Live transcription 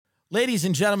Ladies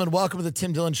and gentlemen, welcome to the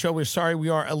Tim Dillon Show. We're sorry we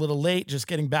are a little late, just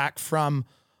getting back from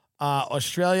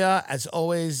Australia. As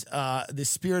always, the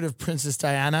spirit of Princess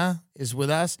Diana is with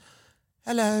us.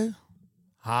 Hello.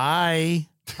 Hi.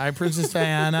 Hi, Princess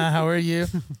Diana. How are you?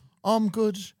 I'm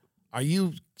good. Are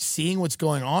you seeing what's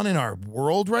going on in our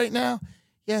world right now?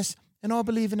 Yes, and I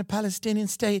believe in a Palestinian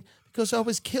state because I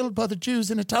was killed by the Jews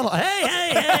in a tunnel. Hey!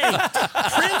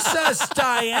 Princess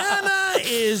Diana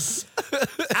is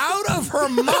out of her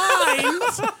mind.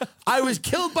 I was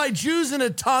killed by Jews in a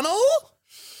tunnel?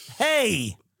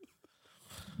 Hey.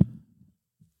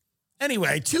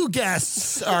 Anyway, two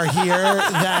guests are here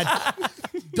that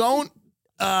don't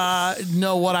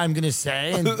know what I'm going to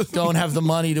say and don't have the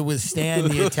money to withstand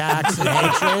the attacks and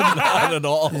hatred. Not at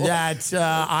all. That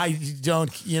I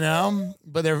don't,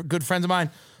 but they're good friends of mine.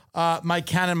 Mike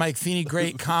Cannon, Mike Feeney,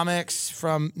 great comics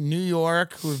from New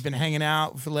York who have been hanging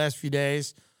out for the last few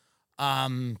days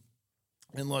in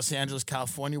Los Angeles,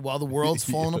 California, while the world's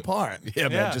falling apart. Yeah,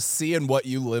 man, just seeing what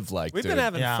you live like, We've dude. been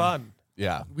having fun.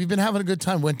 Yeah. We've been having a good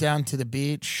time. Went down to the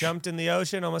beach. Jumped in the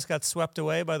ocean, almost got swept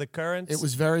away by the currents. It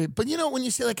was very, but when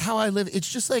you say like how I live, it's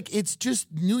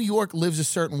just New York lives a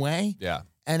certain way. Yeah.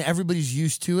 And everybody's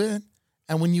used to it.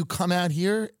 And when you come out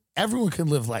here, everyone can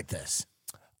live like this.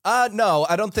 No,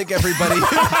 I don't think everybody.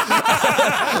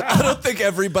 I don't think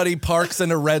everybody parks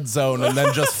in a red zone and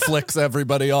then just flicks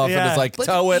everybody off and is like,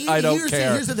 tow it. I don't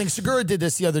care. Here's the thing. Segura did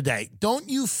this the other day. Don't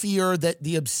you fear that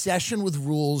the obsession with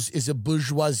rules is a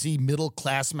bourgeoisie middle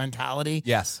class mentality?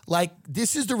 Yes. Like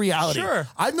this is the reality. Sure.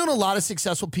 I've known a lot of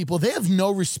successful people. They have no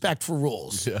respect for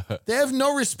rules. Yeah. They have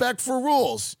no respect for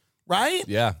rules. Right?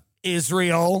 Yeah.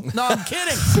 Israel. No, I'm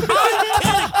kidding. I'm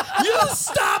kidding. You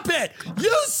stop it.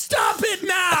 You stop it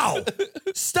now.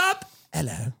 Stop.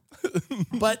 Hello.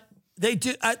 But they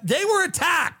do. They were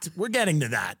attacked. We're getting to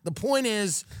that. The point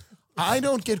is, I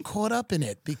don't get caught up in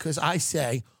it because I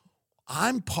say,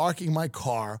 I'm parking my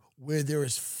car where there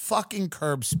is fucking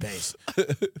curb space.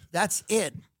 That's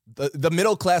it. The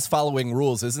middle class following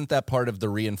rules, isn't that part of the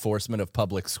reinforcement of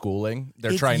public schooling?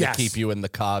 They're trying to keep you in the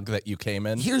cog that you came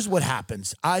in. Here's what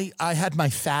happens. I had my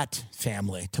fat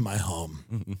family to my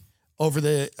home over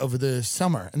the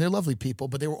summer, and they're lovely people,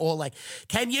 but they were all like,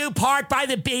 can you park by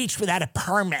the beach without a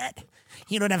permit?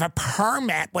 You don't have a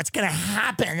permit. What's going to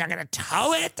happen? They're going to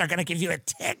tow it. They're going to give you a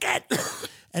ticket.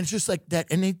 And it's just like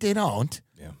that. And they don't.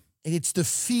 Yeah. It's the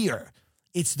fear.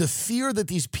 It's the fear that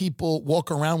these people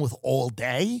walk around with all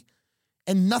day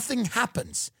and nothing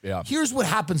happens. Yeah. Here's what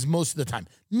happens most of the time.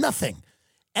 Nothing.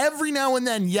 Every now and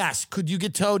then, yes. Could you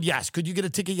get towed? Yes. Could you get a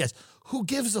ticket? Yes. Who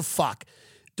gives a fuck?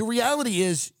 The reality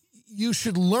is you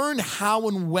should learn how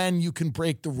and when you can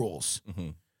break the rules. Mm-hmm.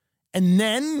 And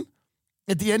then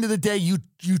at the end of the day, you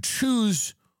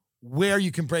choose where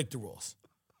you can break the rules.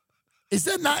 Does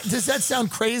that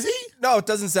sound crazy? No, it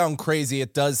doesn't sound crazy.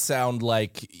 It does sound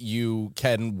like you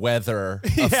can weather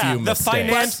a few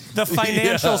mistakes. The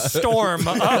financial storm.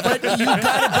 But you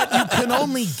can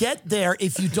only get there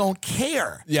if you don't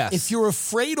care. Yes. If you're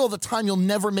afraid all the time, you'll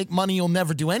never make money. You'll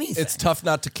never do anything. It's tough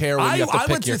not to care when you have to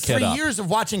pick your kid up. I went through 3 years of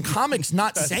watching comics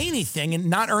not say anything and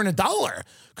not earn $1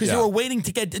 because they were waiting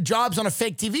to get jobs on a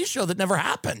fake TV show that never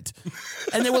happened.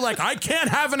 And they were like, I can't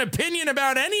have an opinion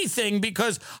about anything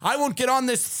because I won't get on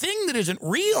this thing that isn't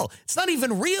real. It's not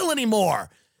even real anymore.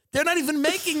 They're not even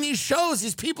making these shows.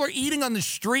 These people are eating on the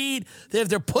street. They have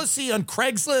their pussy on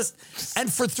Craigslist.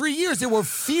 And for 3 years, they were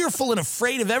fearful and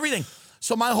afraid of everything.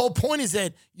 So my whole point is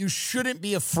that you shouldn't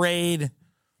be afraid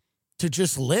to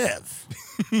just live.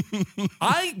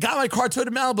 I got my car towed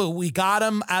to Malibu. We got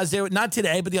them as they were, not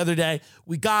today, but the other day.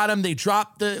 We got them. They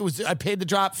dropped I paid the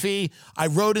drop fee. I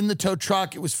rode in the tow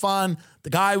truck. It was fun. The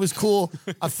guy was cool.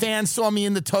 A fan saw me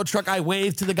in the tow truck. I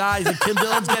waved to the guy. He's like, Tim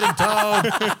Dillon's getting towed.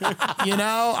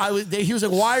 He was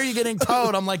like, why are you getting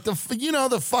towed? I'm like, the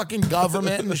fucking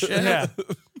government and shit. Yeah.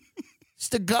 It's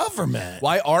the government.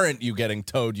 Why aren't you getting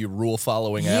towed, you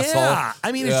rule-following asshole? Yeah.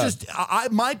 I mean, it's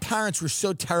just, my parents were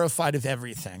so terrified of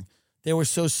everything. They were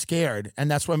so scared.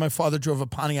 And that's why my father drove a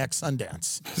Pontiac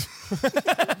Sundance.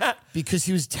 Because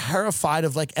he was terrified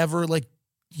of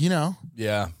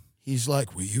Yeah. He's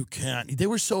like, well, you can't. They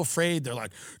were so afraid. They're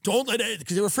like, don't let it,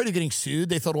 because they were afraid of getting sued.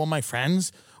 They thought all my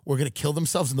friends were going to kill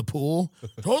themselves in the pool.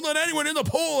 Don't let anyone in the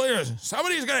pool.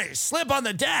 Somebody's going to slip on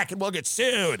the deck and we'll get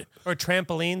sued. Or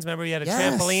trampolines. Remember you had a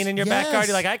trampoline in your backyard?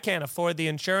 You're like, I can't afford the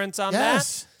insurance on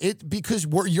that. Because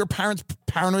were your parents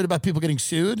paranoid about people getting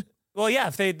sued? Well,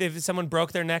 yeah, if someone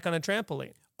broke their neck on a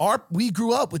trampoline. We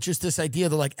grew up with just this idea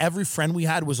that like every friend we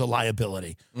had was a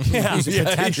liability. He was a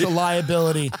potential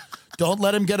liability. Don't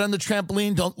let him get on the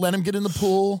trampoline. Don't let him get in the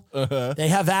pool. They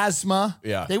have asthma.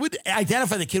 Yeah. They would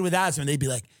identify the kid with asthma and they'd be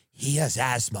like, He has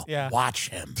asthma. Yeah. Watch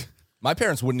him. My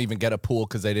parents wouldn't even get a pool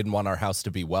because they didn't want our house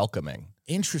to be welcoming.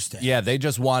 Interesting. Yeah, they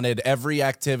just wanted every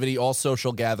activity, all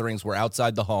social gatherings were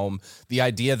outside the home. The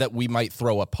idea that we might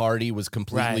throw a party was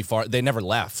completely far. They never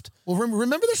left. Well,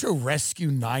 remember the show Rescue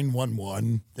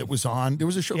 911 that was on? There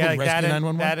was a show called Rescue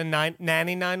 911. That and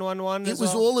Nanny 911. It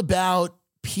was all about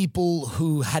people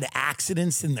who had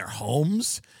accidents in their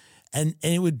homes. And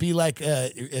it would be like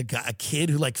a kid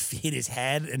who like hit his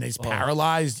head and is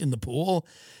paralyzed in the pool.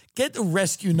 Get the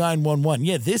Rescue 911.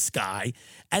 Yeah, this guy.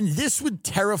 And this would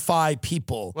terrify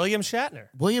people. William Shatner.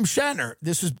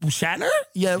 This was Shatner?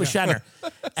 Yeah, it was Shatner.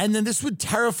 And then this would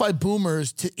terrify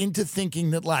boomers into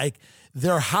thinking that like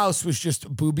their house was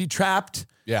just booby trapped.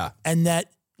 Yeah. And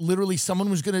that literally someone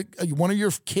was going to, one of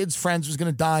your kids' friends was going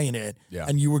to die in it. Yeah.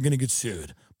 And you were going to get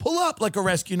sued. Pull up like a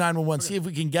Rescue 911. See if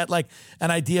we can get like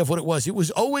an idea of what it was. It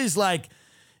was always like,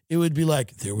 it would be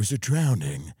like, there was a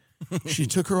drowning. She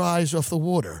took her eyes off the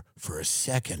water for a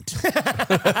second.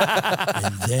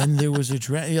 And then there was a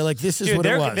drowning. Like, this is what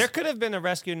it was. There could have been a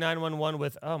Rescue 911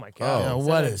 with, oh my God.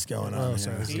 What is going on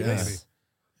here?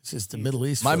 This is the Middle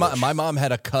East. My mom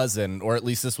had a cousin, or at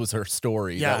least this was her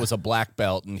story, that was a black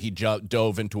belt, and he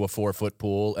dove into a 4-foot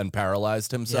pool and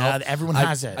paralyzed himself. Yeah, everyone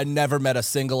has it. I never met a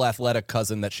single athletic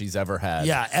cousin that she's ever had.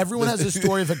 Yeah, everyone has a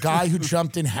story of a guy who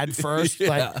jumped in head first.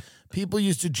 Like, people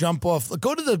used to jump off.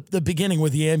 Go to the beginning where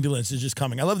the ambulance is just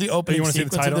coming. I love the opening sequence. See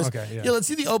the title? Of this. Okay, Yeah, let's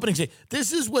see the opening sequence.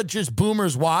 This is what just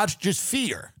boomers watch, just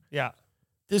fear. Yeah.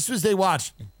 This was they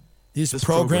watched. This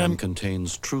program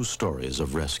contains true stories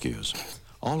of rescues.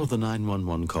 All of the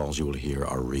 911 calls you will hear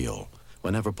are real.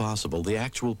 Whenever possible, the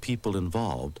actual people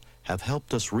involved have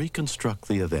helped us reconstruct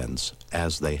the events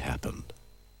as they happened.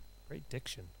 Great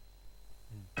diction.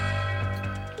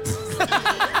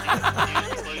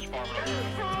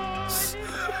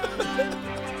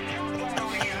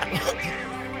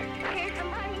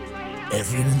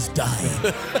 Everyone's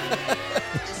dying.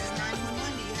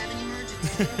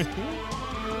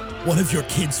 One of your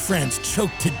kids' friends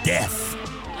choked to death,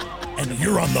 and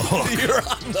you're on the hook.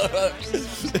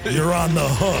 You're on the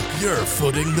hook. You're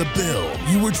footing the bill.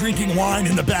 You were drinking wine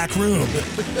in the back room,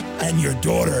 and your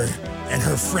daughter and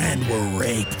her friend were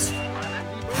raped.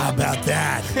 How about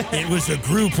that? It was a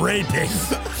group raping,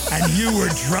 and you were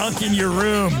drunk in your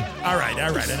room. All right,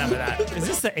 enough of that. Is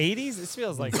this the 80s? This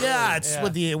feels like... Yeah, it's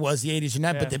what it was, the 80s and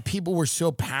that, but the people were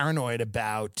so paranoid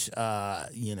about,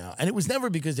 and it was never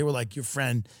because they were like, your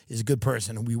friend is a good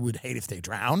person, and we would hate if they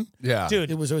drown. Yeah. Dude.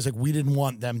 It was always like, we didn't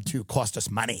want them to cost us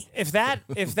money. If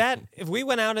we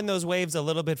went out in those waves a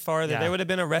little bit farther, there would have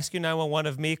been a Rescue 911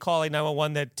 of me calling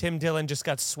 911 that Tim Dillon just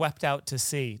got swept out to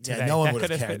sea today. Yeah, no one would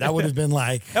have cared. That would have been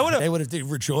like, they would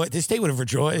have rejoiced. The state would have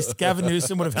rejoiced. Gavin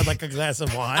Newsom would have had like a glass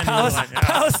of wine.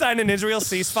 Palestine and Israel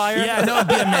ceasefire. Yeah, no, it'd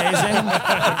be amazing.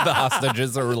 The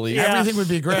hostages are released. Yeah. Everything would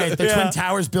be great. The Twin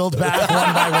Towers build back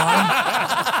one by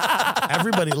one.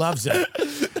 Everybody loves it.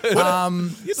 You'd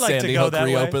like Sandy to go Hook that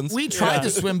reopens. We tried to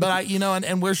swim, but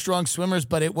and we're strong swimmers,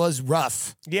 but it was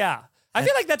rough. Yeah. I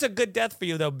feel like that's a good death for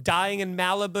you, though. Dying in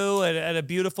Malibu at a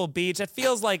beautiful beach. It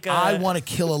feels like... I want to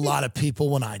kill a lot of people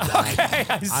when I die. Okay,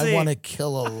 I see. I want to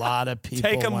kill a lot of people.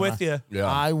 Take them with you. Yeah.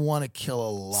 I want to kill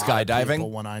a lot Skydiving? of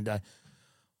people when I die.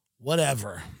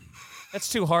 Whatever. That's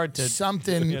too hard to...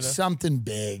 Something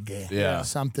big. Yeah.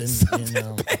 Something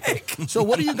big. So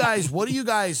what do you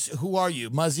guys, who are you?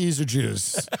 Muzzies or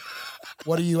Jews?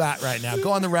 What are you at right now?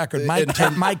 Go on the record.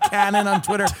 Mike Cannon on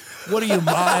Twitter. What are you?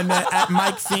 I'm at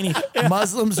Mike Feeney.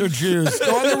 Muslims or Jews?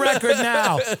 Go on the record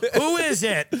now. Who is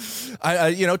it?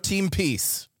 Team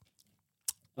Peace.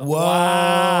 Whoa.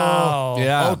 Wow.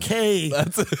 Yeah. Okay. You're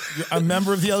a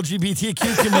member of the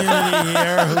LGBTQ community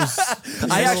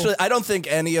here. I don't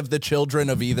think any of the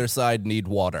children of either side need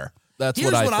water. That's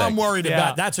Here's what I what think. I'm worried Yeah.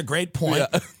 about. That's a great point.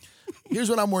 Yeah. Here's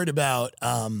what I'm worried about.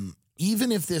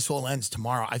 Even if this all ends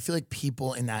tomorrow, I feel like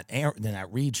people in that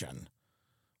region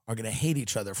are going to hate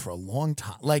each other for a long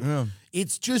time. Like,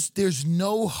 it's just, there's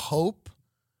no hope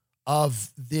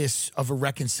of a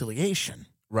reconciliation.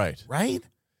 Right. Right?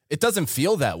 It doesn't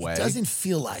feel that way. It doesn't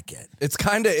feel like it. It's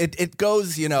kind of, it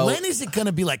goes, When is it going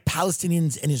to be like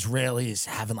Palestinians and Israelis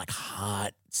having like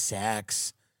hot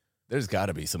sex? There's got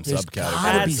to be some There's subcategories.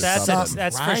 gotta be something,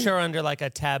 That's right? for sure under like a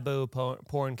taboo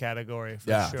porn category.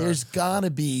 For sure. There's got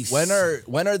to be. When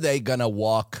are they gonna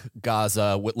walk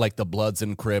Gaza with like the Bloods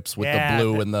and Crips with the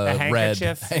blue and the red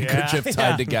handkerchief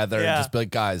tied together and just be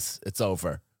like, guys, it's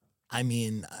over? I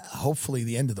mean, hopefully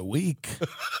the end of the week,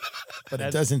 but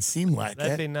it doesn't seem like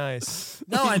That'd it. be nice.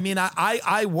 No, I mean,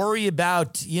 I worry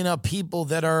about people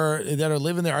that are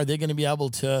living there. Are they going to be able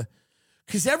to?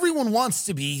 Because everyone wants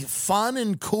to be fun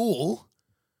and cool,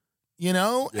 You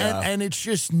know, and it's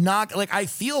just not like I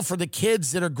feel for the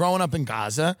kids that are growing up in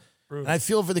Gaza, and I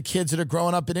feel for the kids that are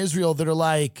growing up in Israel that are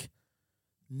like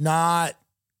not,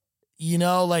 you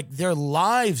know, like their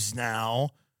lives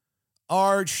now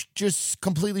are just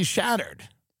completely shattered.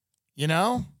 You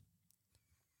know?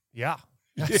 Yeah.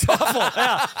 It's awful.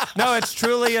 Yeah. No, it's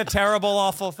truly a terrible,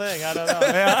 awful thing. I don't know.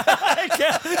 Yeah.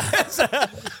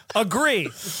 Agree.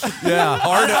 Yeah.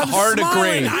 Hard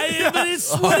agree. But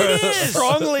it's what it is.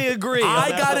 Strongly agree.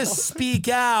 I got to speak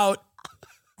out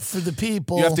for the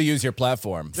people. You have to use your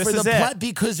platform. This is it.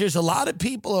 Because there's a lot of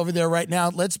people over there right now.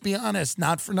 Let's be honest,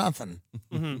 not for nothing.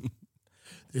 Mm-hmm.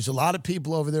 There's a lot of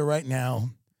people over there right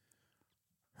now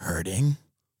hurting,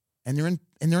 and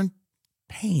they're in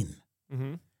pain.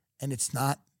 Mm-hmm. And it's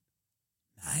not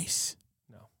nice.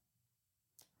 No.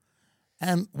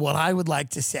 And what I would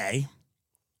like to say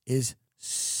is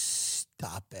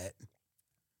stop it.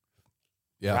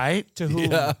 Yeah. Right? To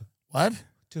whom? Yeah. What?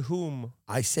 To whom?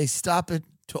 I say stop it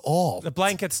to all. The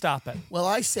blanket stop it. Well,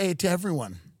 I say it to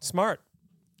everyone. Smart.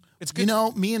 It's good. You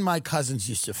know, me and my cousins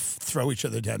used to throw each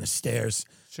other down the stairs.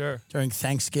 Sure. During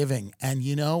Thanksgiving. And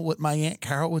you know what my Aunt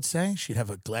Carol would say? She'd have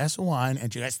a glass of wine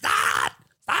and she'd go, stop!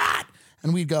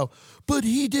 And we'd go, but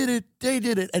he did it, they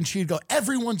did it. And she'd go,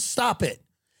 everyone stop it.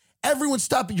 Everyone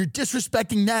stop it. You're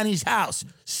disrespecting Nanny's house.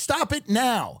 Stop it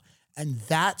now. And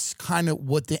that's kind of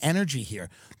what the energy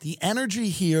here. The energy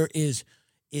here is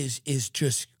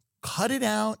just cut it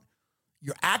out.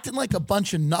 You're acting like a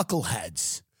bunch of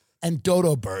knuckleheads and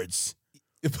dodo birds.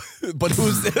 But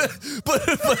who's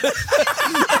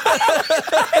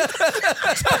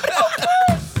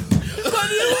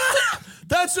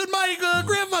That's what my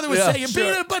grandmother would say. You're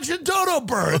being a bunch of dodo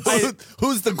birds.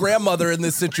 Who's the grandmother in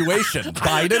this situation?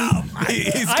 Biden?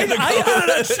 He's I don't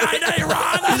know. China,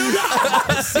 Iran, I don't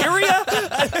know. Syria?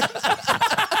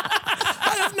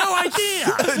 I have no idea.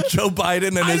 Joe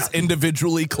Biden and his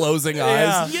individually closing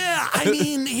eyes. Yeah, I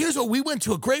mean, here's what we went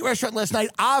to a great restaurant last night.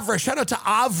 Avra, shout out to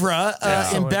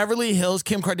Avra in Beverly Hills.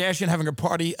 Kim Kardashian having her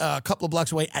party a couple of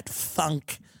blocks away at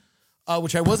Funk,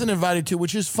 which I wasn't invited to,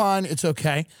 which is fine. It's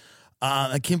okay.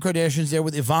 Kim Kardashian's there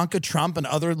with Ivanka Trump and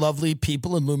other lovely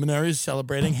people and luminaries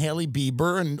celebrating Hailey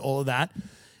Bieber and all of that.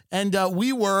 And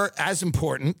we were, as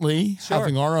importantly,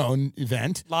 having our own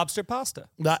event. Lobster pasta.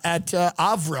 At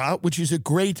Avra, which is a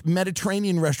great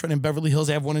Mediterranean restaurant in Beverly Hills.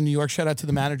 I have one in New York. Shout out to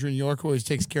the manager in New York who always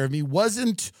takes care of me.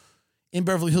 Wasn't in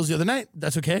Beverly Hills the other night.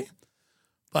 That's okay.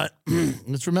 But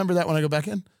let's remember that when I go back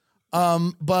in.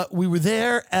 But we were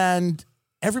there, and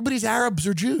everybody's Arabs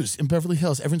or Jews in Beverly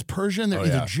Hills. Everyone's Persian. They're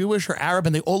either Jewish or Arab,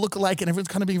 and they all look alike, and everyone's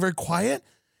kind of being very quiet.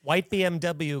 White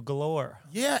BMW galore.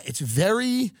 Yeah, it's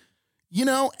very, you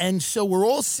know, and so we're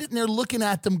all sitting there looking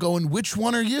at them going, which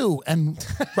one are you? And,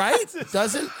 right? Isn't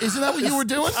that what you were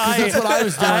doing? Because that's what I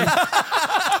was doing.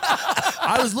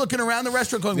 I was looking around the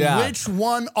restaurant going, which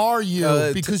one are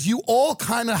you? Because you all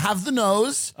kind of have the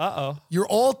nose. Uh-oh. You're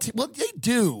all, well, they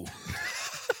do.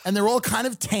 And they're all kind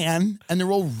of tan, and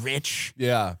they're all rich.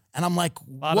 Yeah. And I'm like,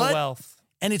 what? A lot of wealth.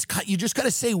 And it's you just got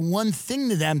to say one thing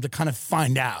to them to kind of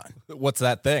find out. What's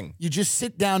that thing? You just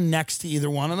sit down next to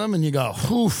either one of them, and you go,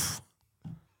 oof.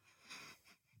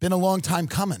 Been a long time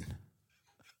coming.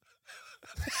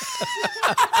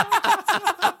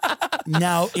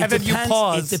 Now,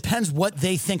 it depends what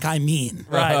they think I mean.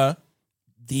 Right.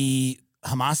 The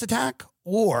Hamas attack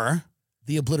or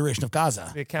the obliteration of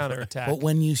Gaza. The counterattack. But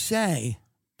when you say,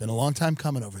 been a long time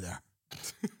coming over there,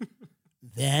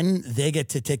 then they get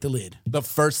to take the lead. The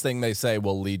first thing they say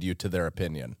will lead you to their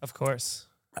opinion. Of course.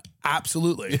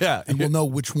 Absolutely. Yeah. And we'll know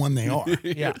which one they are.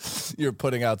 Yeah. You're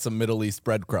putting out some Middle East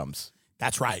breadcrumbs.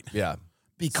 That's right. Yeah.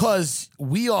 Because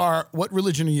we are, what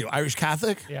religion are you? Irish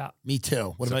Catholic? Yeah. Me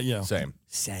too. What about you?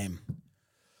 Same.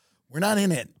 We're not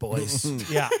in it, boys.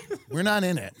 Yeah. We're not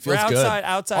in it. We're Feels good.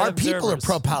 outside Our observers. people are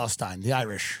pro-Palestine, the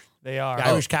Irish. They are. The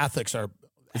Irish Catholics are.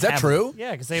 Is that true?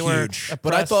 Yeah, because they were Huge. oppressed.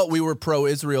 But I thought we were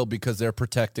pro-Israel because they're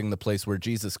protecting the place where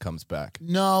Jesus comes back.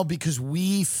 No, because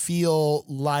we feel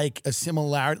like a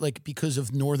similarity, like because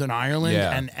of Northern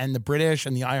Ireland and the British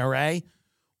and the IRA,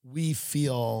 we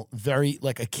feel very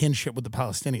like a kinship with the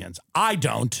Palestinians. I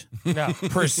don't,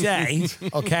 per se,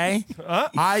 okay?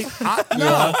 I'm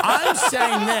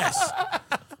saying this.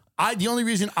 The only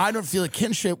reason I don't feel a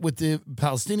kinship with the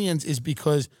Palestinians is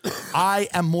because I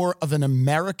am more of an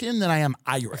American than I am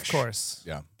Irish. Of course.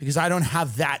 Yeah. Because I don't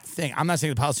have that thing. I'm not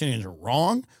saying the Palestinians are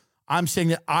wrong. I'm saying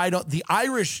that the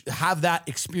Irish have that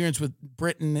experience with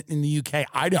Britain in the UK.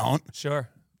 I don't. Sure.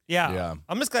 Yeah. Yeah.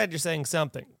 I'm just glad you're saying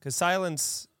something because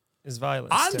silence is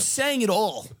violence. I'm saying it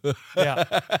all. Yeah.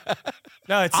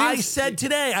 No, it seems,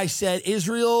 I said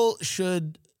Israel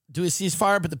should do a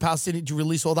ceasefire, but the Palestinians to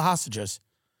release all the hostages.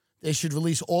 They should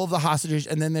release all of the hostages,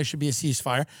 and then there should be a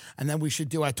ceasefire. And then we should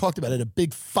do, I talked about it, a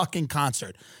big fucking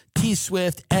concert. T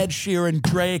Swift, Ed Sheeran,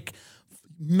 Drake,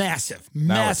 massive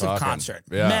concert.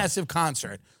 Yeah. Massive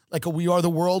concert. Like a We Are the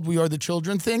World, We Are the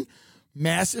Children thing.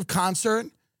 Massive concert.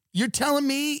 You're telling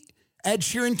me Ed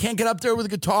Sheeran can't get up there with a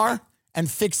guitar and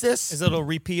fix this? His little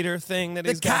repeater thing that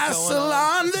he's got going on. The castle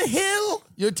on the hill.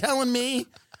 You're telling me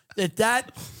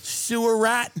that sewer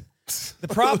rat the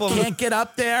problem can't get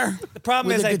up there. The problem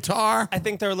with is a guitar. I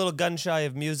think they're a little gun shy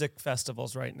of music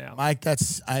festivals right now. Mike,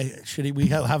 we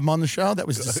have him on the show? That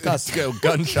was disgusting.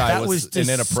 Gun shy was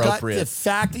inappropriate. The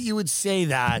fact that you would say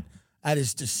that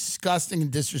is disgusting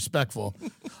and disrespectful.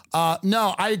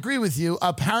 No, I agree with you.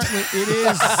 Apparently, it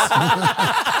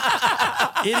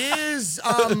is.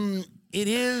 It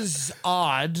is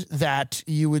odd that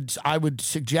I would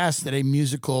suggest that a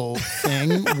musical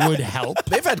thing would help.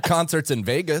 They've had concerts in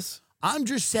Vegas. I'm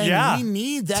just saying we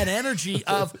need that energy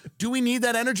do we need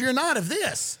that energy or not of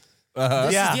this? This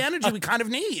is the energy we kind of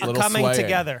need. Coming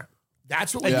together.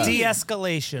 That's what we need. need.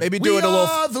 De-escalation. Maybe do it a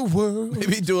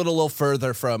little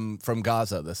further from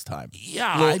Gaza this time.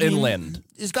 Yeah. A little inland.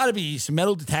 There's got to be some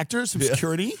metal detectors, some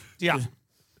security. Yeah.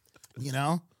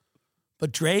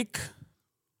 But Drake...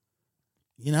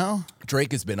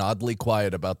 Drake has been oddly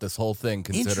quiet about this whole thing,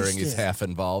 considering he's half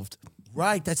involved.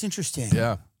 Right, that's interesting.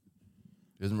 Yeah.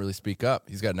 He doesn't really speak up.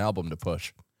 He's got an album to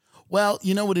push. Well,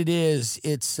 you know what it is?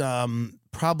 It's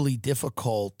probably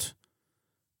difficult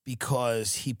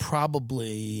because he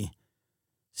probably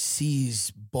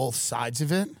sees both sides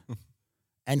of it,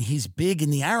 and he's big in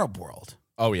the Arab world.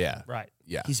 Oh, yeah. Right.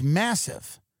 Yeah. He's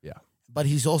massive. Yeah. But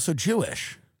he's also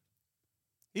Jewish.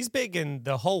 He's big in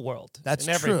the whole world. That's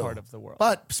in every true. part of the world.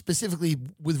 But specifically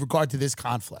with regard to this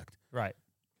conflict. Right.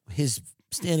 His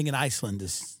standing in Iceland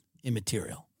is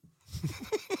immaterial.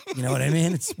 You know what I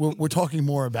mean? We're talking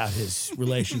more about his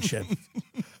relationship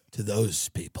to those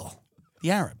people,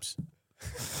 the Arabs.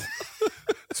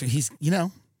 So he's,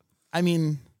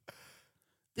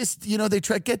 this,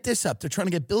 get this up. They're trying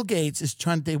to get Bill Gates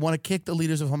they want to kick the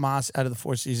leaders of Hamas out of the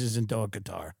Four Seasons in Doha,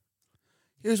 Qatar.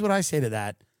 Here's what I say to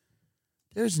that.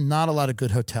 There's not a lot of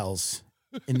good hotels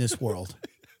in this world.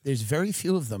 There's very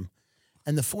few of them.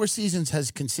 And the Four Seasons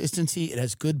has consistency. It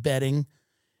has good bedding.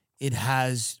 It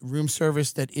has room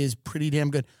service that is pretty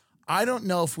damn good. I don't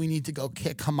know if we need to go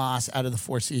kick Hamas out of the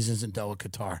Four Seasons in Doha,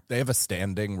 Qatar. They have a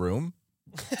standing room?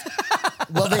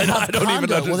 Well, they have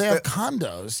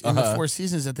condos in the Four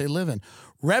Seasons that they live in.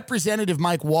 Representative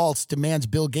Mike Waltz demands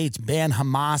Bill Gates ban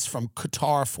Hamas from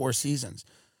Qatar Four Seasons.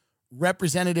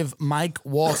 Representative Mike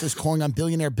Waltz is calling on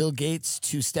billionaire Bill Gates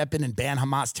to step in and ban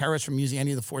Hamas terrorists from using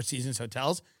any of the Four Seasons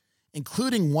hotels,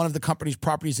 including one of the company's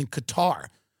properties in Qatar,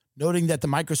 noting that the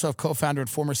Microsoft co-founder and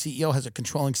former CEO has a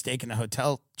controlling stake in the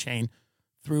hotel chain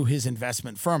through his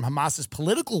investment firm. Hamas's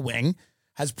political wing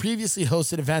has previously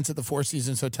hosted events at the Four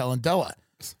Seasons Hotel in Doha,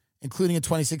 including a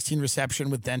 2016 reception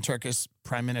with then Turkish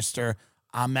Prime Minister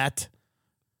Ahmet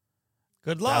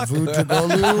Good luck.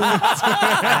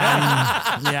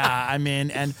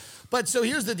 But so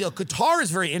here's the deal. Qatar is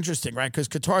very interesting, right? Because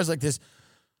Qatar is like this,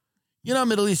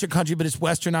 Middle Eastern country, but it's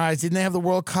westernized. Didn't they have the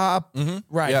World Cup? Mm-hmm.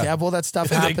 Right. Yeah. They have all that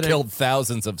stuff happening. They killed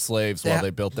thousands of slaves while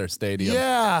they built their stadium.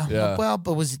 Yeah. Well,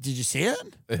 but did you see it?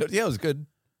 Yeah, it was good.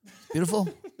 Beautiful.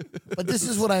 But this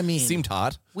is what I mean. Seemed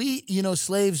hot.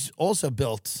 Slaves also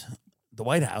built the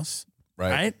White House.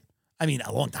 Right? I mean,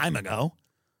 a long time ago.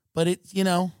 But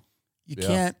you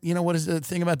can't, what is the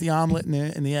thing about the omelet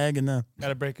and the egg and the...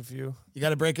 Gotta break a few. You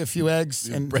gotta break a few eggs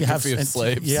and break a few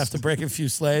slaves. You have to break a few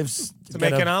slaves to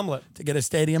make an omelet. To get a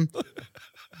stadium.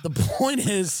 The point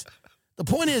is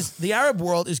the Arab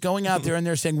world is going out there and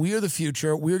they're saying, we are the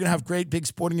future. We're going to have great big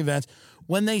sporting events.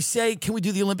 When they say, can we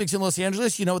do the Olympics in Los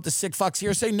Angeles? You know what the sick fucks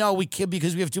here say? No, we can't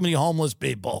because we have too many homeless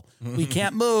people. We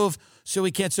can't move, so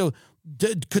we can't. So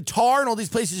Qatar and all these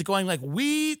places are going like,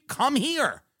 we come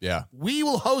here. Yeah. We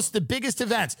will host the biggest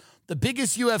events, the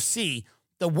biggest UFC,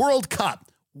 the World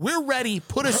Cup. We're ready.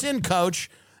 Put us in,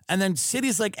 coach. And then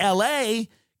cities like LA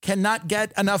cannot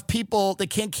get enough people. They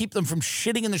can't keep them from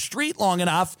shitting in the street long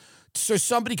enough so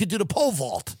somebody could do the pole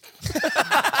vault.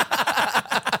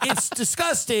 It's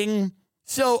disgusting.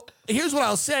 So here's what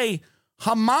I'll say.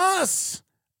 Hamas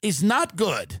is not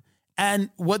good. And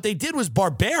what they did was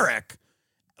barbaric.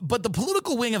 But the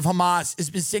political wing of Hamas has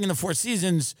been singing the Four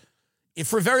Seasons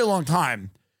for a very long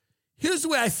time. Here's the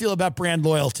way I feel about brand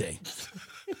loyalty.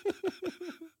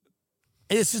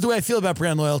 This is the way I feel about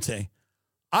brand loyalty.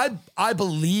 I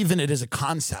believe in it as a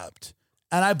concept.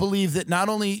 And I believe that not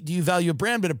only do you value a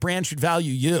brand, but a brand should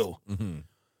value you. Mm-hmm.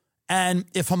 And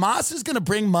if Hamas is going to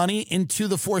bring money into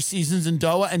the Four Seasons in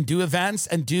Doha and do events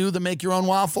and do the make your own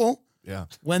waffle,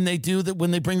 when they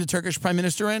bring the Turkish prime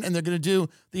minister in and they're going to do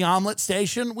the omelet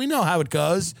station, we know how it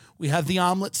goes. We have the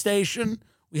omelet station.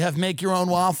 We have make your own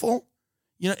waffle.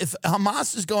 If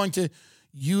Hamas is going to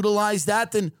utilize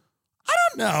that, then I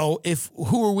don't know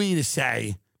who are we to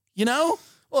say, Well,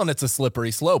 and it's a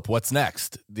slippery slope. What's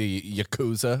next? The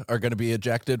Yakuza are going to be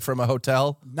ejected from a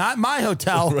hotel? Not my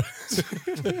hotel.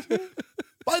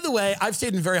 By the way, I've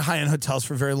stayed in very high-end hotels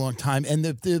for a very long time, and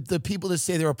the people that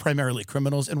say they are primarily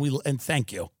criminals, and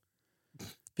thank you.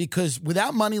 Because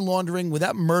without money laundering,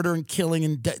 without murder and killing,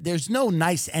 and there's no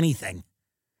nice anything.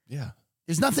 Yeah.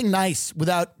 There's nothing nice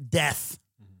without death.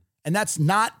 And that's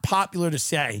not popular to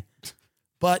say,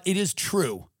 but it is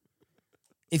true.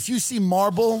 If you see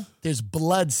marble, there's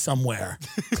blood somewhere.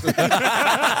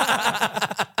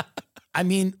 I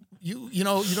mean, you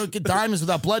don't get diamonds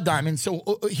without blood diamonds.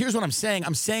 So here's what I'm saying.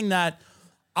 I'm saying that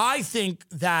I think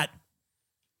that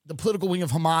the political wing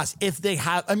of Hamas, if they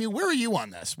have, where are you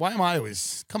on this? Why am I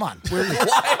always, come on.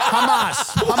 Hamas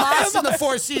in the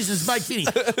Four Seasons, Mike Feeney.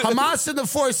 Hamas in the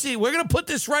Four Seasons. We're going to put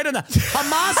this right on the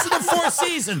Hamas in the Four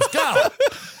Seasons. Go.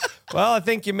 Well, I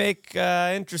think you make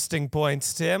interesting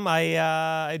points, Tim.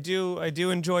 I do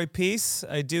enjoy peace.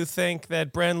 I do think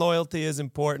that brand loyalty is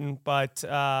important, but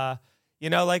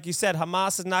like you said,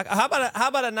 Hamas is not. How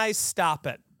about a nice stop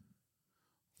it?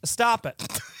 Stop it.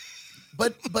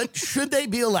 But should they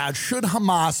be allowed? Should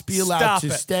Hamas be allowed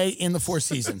to stay in the Four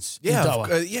Seasons? Yeah. In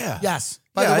Doha? Yeah. Yes.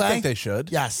 By the way, I think they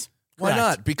should. Yes. Why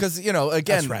not? Because, again,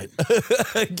 that's right.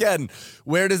 Again,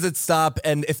 where does it stop?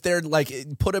 And if they're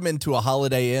put them into a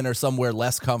Holiday Inn or somewhere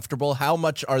less comfortable, how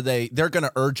much are they? They're going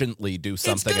to urgently do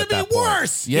something at that point. It's going to be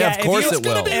worse. Yeah, of course it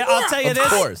will. I'll tell you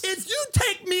this. If you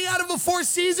take me out of the Four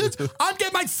Seasons, I'm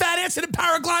getting my fat ass in a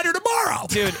paraglider tomorrow.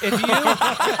 Dude, if you...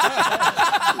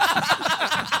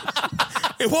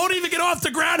 It won't even get off the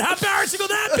ground. How embarrassing will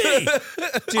that be?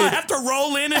 Dude. I have to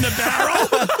roll in a barrel?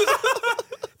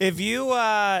 If you...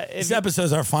 this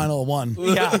episode's our final one.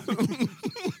 Yeah.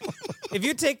 If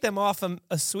you take them off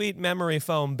a sweet memory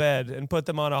foam bed and put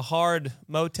them on a hard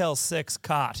Motel 6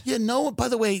 cot. Yeah, no, by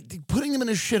the way, putting them in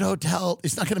a shit hotel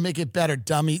is not going to make it better,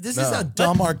 dummy. This is how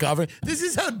dumb our government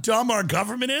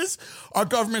is. Our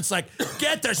government's like,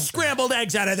 get the scrambled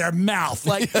eggs out of their mouth.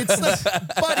 It's like,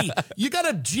 buddy, you got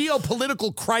a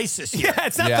geopolitical crisis here. Yeah,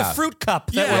 it's not the fruit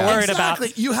cup that we're worried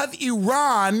about. You have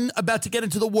Iran about to get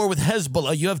into the war with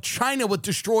Hezbollah. You have China with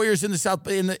destroyers in the South,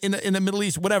 in the Middle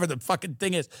East, whatever the fucking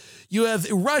thing is. You have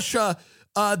Russia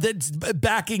that's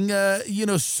backing,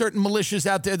 certain militias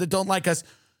out there that don't like us.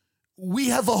 We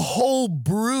have a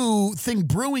whole thing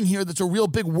brewing here that's a real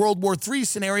big World War III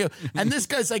scenario. And this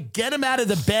guy's like, get him out of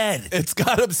the bed. It's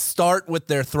got to start with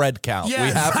their thread count. Yeah,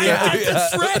 we have the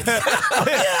thread count.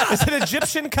 Yeah. Is it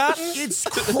Egyptian cotton? It's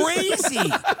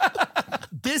crazy.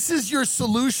 This is your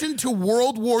solution to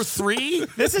World War III?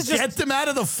 This is get them out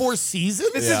of the Four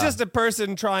Seasons? This is just a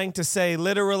person trying to say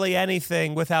literally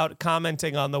anything without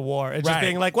commenting on the war. It's just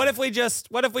being like, what if we just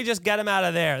get him out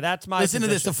of there? That's my Listen to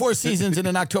this. The Four Seasons in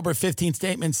an October 15th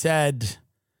statement said,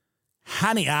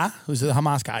 Hania, who's the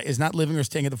Hamas guy, is not living or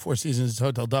staying at the Four Seasons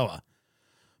Hotel Doha,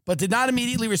 but did not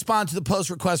immediately respond to the post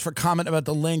request for comment about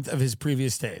the length of his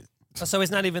previous stay. So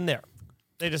he's not even there.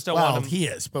 They just don't want him. He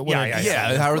is, but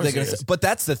yeah. How are they going to? But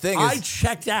that's the thing. I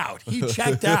checked out. He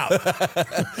checked out.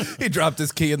 He dropped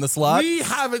his key in the slot. We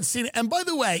haven't seen it. And by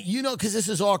the way, because this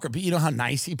is awkward, but you know how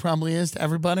nice he probably is to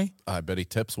everybody? I bet he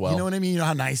tips well. You know what I mean? You know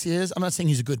how nice he is? I'm not saying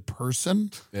he's a good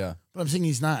person. Yeah. But I'm saying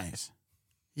he's nice.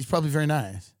 He's probably very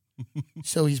nice.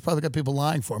 So he's probably got people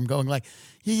lying for him, going like,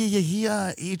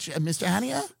 Mr.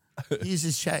 Hania,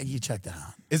 he checked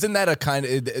out. Isn't that a kind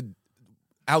of...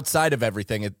 outside of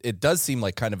everything, it does seem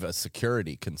like kind of a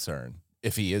security concern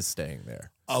if he is staying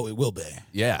there. Oh, it will be.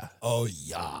 Yeah. Oh,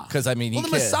 yeah. Because, the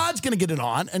Mossad's going to get it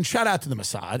on, and shout out to the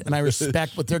Mossad, and I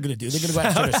respect what they're going to do. They're going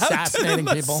to go out and start assassinating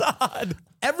people.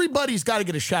 Everybody's got to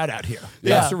get a shout out here.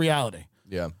 Yeah. That's the reality.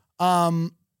 Yeah.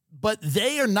 But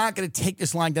they are not going to take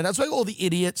this line down. That's why all the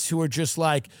idiots who are just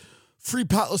like, free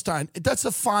Palestine, that's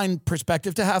a fine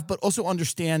perspective to have, but also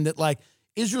understand that,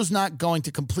 Israel's not going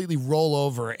to completely roll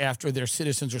over after their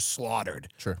citizens are slaughtered.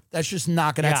 Sure. That's just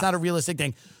not going to, that's not a realistic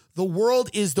thing. The world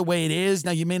is the way it is.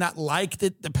 Now, you may not like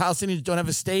that the Palestinians don't have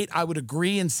a state. I would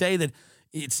agree and say that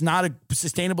it's not a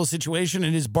sustainable situation.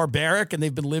 It is barbaric, and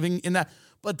they've been living in that.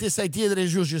 But this idea that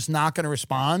Israel's just not going to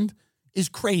respond is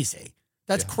crazy.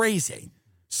 That's crazy.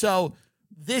 So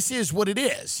this is what it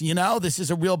is, This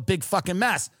is a real big fucking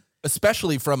mess.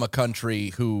 Especially from a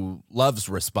country who loves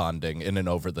responding in an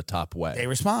over-the-top way. They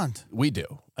respond. We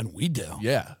do. And we do.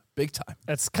 Yeah, big time.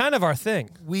 That's kind of our thing.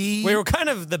 We were kind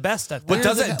of the best at that.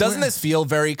 But doesn't this feel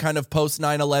very kind of post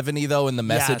 9/11-y though in the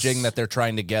messaging that they're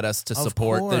trying to get us to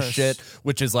support this shit,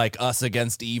 which is like us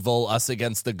against evil, us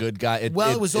against the good guy. It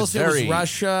was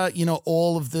Russia. You know,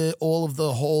 all of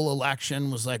the whole election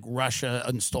was like Russia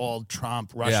installed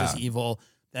Trump. Russia's evil.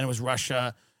 Then it was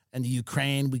Russia and the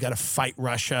Ukraine. We got to fight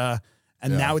Russia,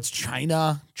 and now it's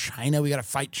China. We got to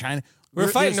fight China. We were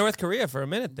fighting North Korea for a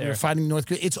minute there. We were fighting North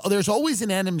Korea. There's always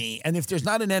an enemy, and if there's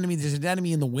not an enemy, there's an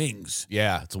enemy in the wings.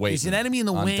 Yeah, it's waiting. There's an enemy in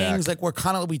the wings. Deck.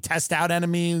 Like we test out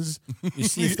enemies. You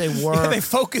see if they work. They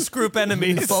focus group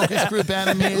enemies. Focus group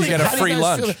enemies. You get a free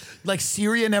lunch. Like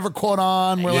Syria never caught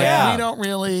on. We're like, we don't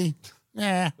really.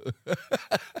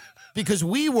 Because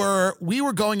we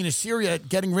were going into Syria,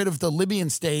 getting rid of the Libyan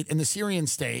state and the Syrian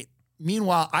state.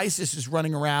 Meanwhile, ISIS is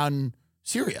running around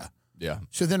Syria. Yeah.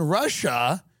 So then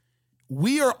Russia.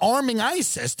 We are arming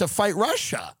ISIS to fight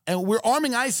Russia, and we're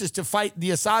arming ISIS to fight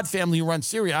the Assad family who runs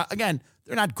Syria. Again,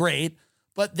 they're not great,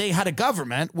 but they had a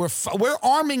government. We're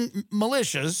arming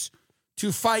militias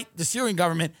to fight the Syrian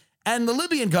government and the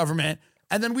Libyan government,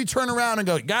 and then we turn around and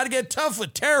go, got to get tough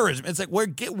with terrorism. It's like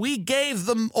we gave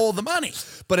them all the money.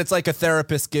 But it's like a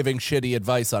therapist giving shitty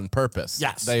advice on purpose.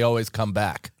 Yes. They always come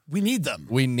back. We need them.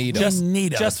 We need them.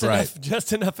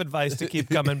 Just enough advice to keep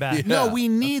coming back. No, we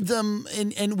need them,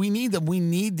 and we need them. We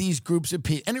need these groups of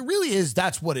people. And it really is,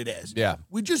 that's what it is. Yeah.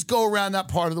 We just go around that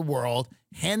part of the world,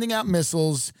 handing out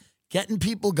missiles, getting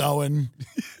people going,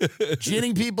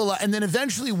 ginning people, and then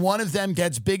eventually one of them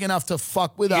gets big enough to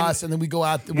fuck with us, and then we go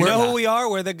out. You know who we are?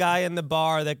 We're the guy in the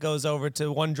bar that goes over to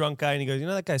one drunk guy and he goes, you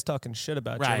know, that guy's talking shit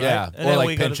about you, right? Yeah, or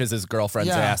like pinches his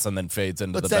girlfriend's ass and then fades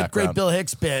into the background. What's that great Bill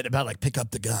Hicks bit about like pick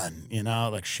up the gun, you know,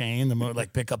 like Shane,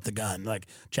 like pick up the gun, like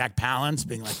Jack Palance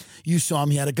being like, you saw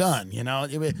him, he had a gun, you know?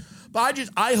 But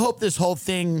I hope this whole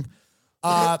thing,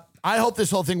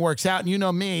 works out. And you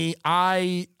know me,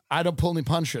 I don't pull any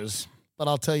punches, but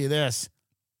I'll tell you this,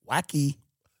 wacky.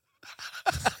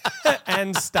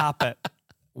 And stop it.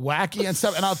 Wacky and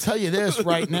stuff. And I'll tell you this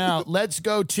right now. Let's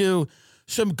go to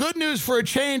some good news for a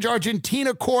change.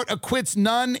 Argentina court acquits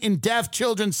nun in deaf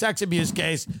children sex abuse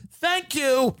case. Thank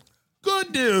you.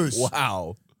 Good news.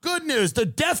 Wow. Good news. The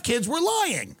deaf kids were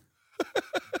lying.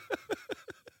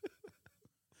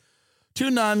 2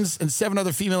 nuns and 7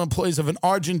 other female employees of an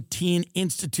Argentine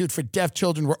Institute for Deaf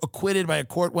Children were acquitted by a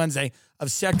court Wednesday of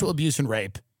sexual abuse and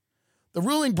rape. The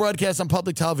ruling, broadcast on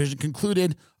public television,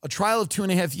 concluded a trial of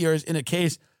 2.5 years in a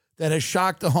case that has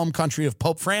shocked the home country of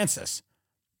Pope Francis.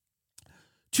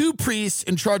 2 priests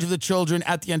in charge of the children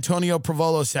at the Antonio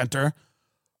Provolo Center,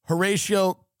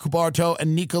 Horatio Cubarto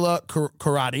and Nicola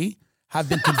Carati, have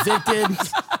been convicted.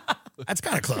 That's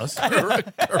kind of close.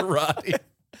 Karate.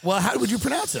 Well, how would you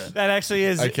pronounce it? That actually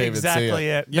is exactly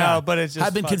it. Yeah. No, but it's just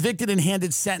have been convicted and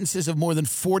handed sentences of more than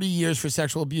 40 years for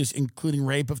sexual abuse, including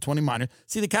rape of 20 minors.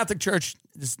 See, the Catholic Church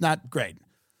is not great.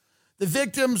 The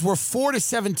victims were 4 to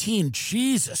 17.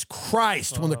 Jesus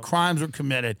Christ, when the crimes were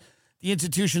committed. The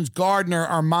institution's gardener,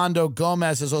 Armando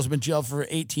Gomez, has also been jailed for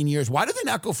 18 years. Why do they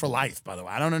not go for life, by the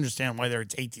way? I don't understand why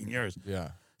it's 18 years.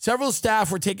 Yeah. Several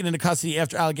staff were taken into custody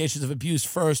after allegations of abuse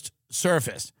first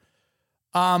surfaced.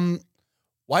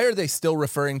 Why are they still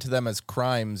referring to them as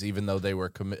crimes even though they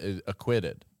were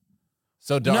acquitted?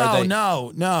 So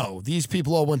No. These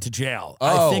people all went to jail.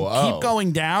 I think keep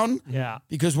going down. Yeah.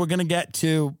 Because we're going to get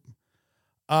to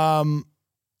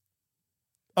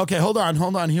okay, hold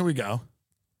on. Here we go.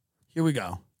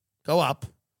 Go up.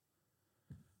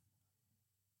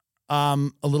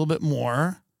 A little bit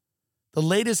more. The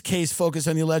latest case focused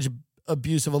on the alleged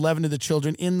abuse of 11 of the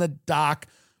children. In the dock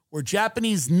were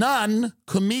Japanese nun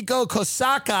Kumiko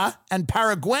Kosaka and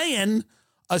Paraguayan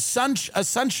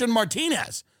Asuncion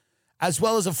Martinez, as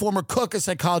well as a former cook, a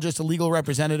psychologist, a legal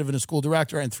representative, and a school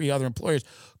director, and 3 other employers.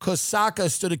 Kosaka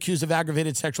stood accused of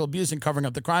aggravated sexual abuse and covering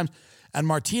up the crimes, and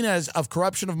Martinez of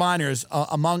corruption of minors,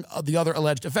 among the other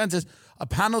alleged offenses. A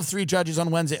panel of 3 judges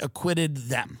on Wednesday acquitted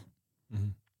them. Mm-hmm.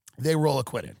 They were all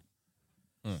acquitted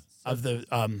of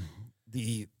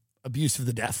the abuse of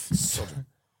the deaf children.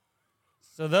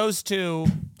 So those 2,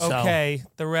 okay.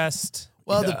 The rest.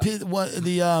 Well,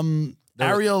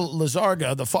 Ariel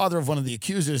Lazarga, the father of one of the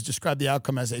accusers, described the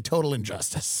outcome as a total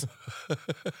injustice.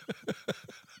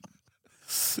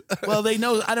 Well, they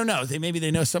know, I don't know. Maybe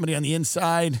they know somebody on the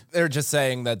inside. They're just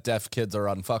saying that deaf kids are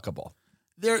unfuckable.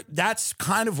 That's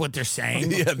kind of what they're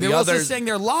saying. Yeah, they're also saying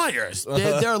they're liars.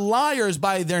 They're liars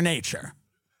by their nature.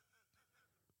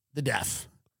 The deaf.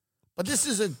 But this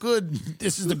is the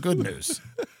good news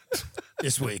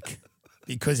this week,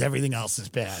 because everything else is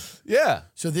bad. Yeah.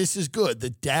 So this is good. The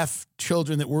deaf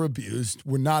children that were abused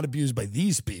were not abused by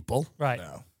these people. Right.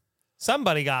 No.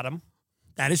 Somebody got him.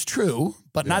 That is true,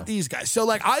 but not these guys. So,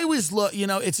 like, I always look, you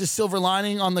know, it's a silver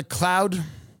lining on the cloud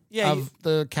of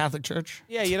the Catholic Church.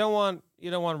 Yeah, you don't want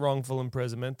wrongful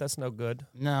imprisonment. That's no good.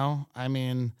 No, I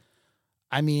mean,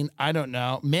 I don't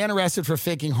know. Man arrested for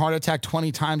faking heart attack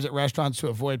 20 times at restaurants to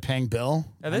avoid paying bill.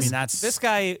 Now this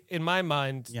guy, in my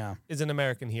mind, is an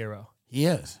American hero. He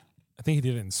is. I think he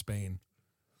did it in Spain.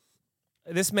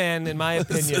 This man, in my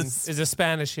opinion, is a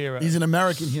Spanish hero. He's an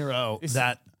American hero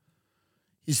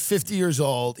he's 50 years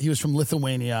old. He was from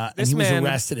Lithuania, and he was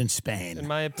arrested in Spain. In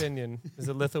my opinion, is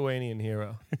a Lithuanian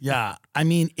hero. Yeah. I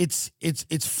mean, it's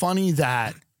funny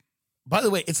that, by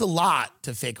the way, it's a lot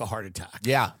to fake a heart attack.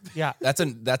 Yeah. Yeah.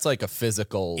 That's like a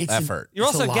physical effort. You're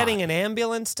also getting an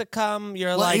ambulance to come.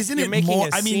 You're isn't you're it making more,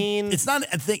 a scene. It's not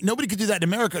a thing. Nobody could do that in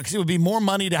America because it would be more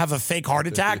money to have a fake heart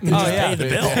attack than just pay the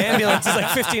bill. Ambulance is like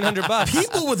 $1,500.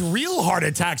 People with real heart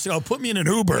attacks go, put me in an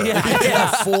Uber. Yeah. You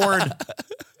can afford.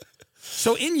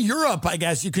 So in Europe, I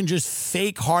guess you can just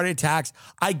fake heart attacks.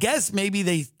 I guess maybe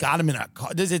they got him in a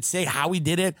car. Does it say how he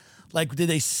did it? Like, did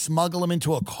they smuggle him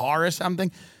into a car or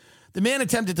something? The man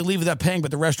attempted to leave without paying,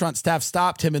 but the restaurant staff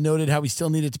stopped him and noted how he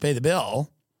still needed to pay the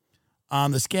bill.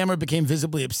 The scammer became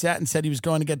visibly upset and said he was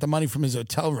going to get the money from his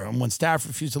hotel room. When staff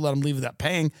refused to let him leave without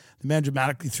paying, the man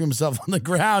dramatically threw himself on the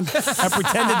ground and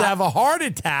pretended to have a heart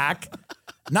attack.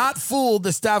 Not fooled,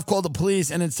 the staff called the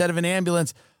police, and instead of an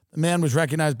ambulance, the man was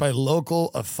recognized by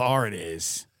local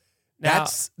authorities. Now,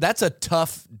 that's a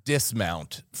tough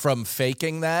dismount from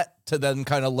faking that to then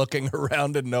kind of looking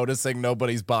around and noticing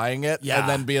nobody's buying it and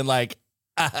then being like,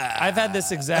 I've had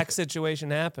this exact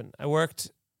situation happen. I worked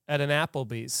at an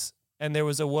Applebee's, and there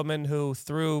was a woman who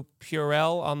threw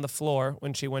Purell on the floor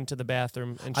when she went to the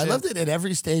bathroom. And I loved it at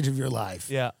every stage of your life.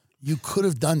 Yeah. You could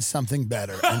have done something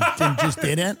better and just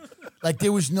didn't. Like,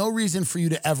 there was no reason for you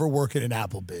to ever work at an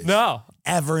Applebee's. No.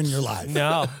 Ever in your life.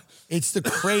 No. It's the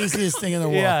craziest thing in the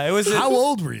world. Yeah, it was. How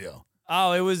old were you?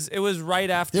 Oh, it was right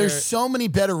after. There's so many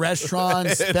better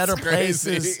restaurants, better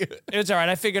places. It was all right.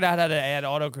 I figured out how to add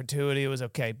auto gratuity. It was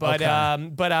okay. But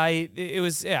I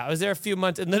was there a few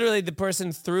months, and literally the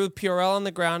person threw Purell on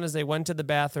the ground as they went to the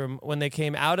bathroom. When they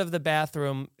came out of the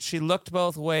bathroom, she looked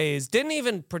both ways, didn't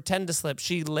even pretend to slip.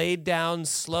 She laid down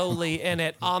slowly in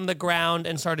it on the ground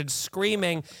and started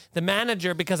screaming. The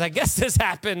manager, because I guess this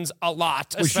happens a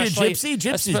lot. Was she a gypsy?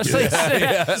 Gypsies do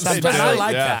that. I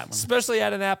like that one. Especially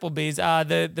at an Applebee's.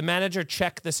 The manager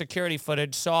checked the security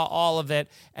footage, saw all of it,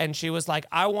 and she was like,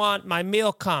 I want my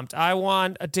meal comped. I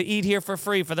want to eat here for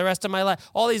free for the rest of my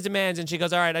life. All these demands. And she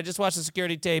goes, all right, I just watched the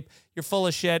security tape. You're full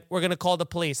of shit. We're going to call the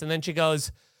police. And then she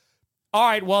goes, all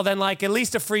right, well then, like, at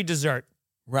least a free dessert.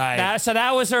 Right. So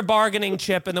that was her bargaining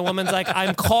chip. And the woman's like,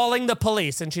 I'm calling the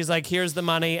police. And she's like, here's the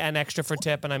money and extra for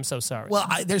tip. And I'm so sorry. Well,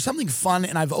 there's something fun,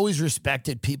 and I've always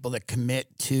respected people that commit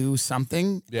to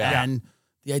something. Yeah. And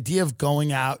the idea of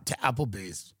going out to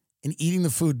Applebee's and eating the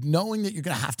food, knowing that you're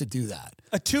going to have to do that.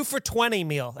 A 2 for $20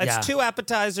 meal. That's 2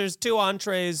 appetizers, 2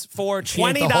 entrees for She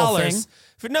ate the whole thing?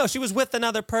 $20. No, she was with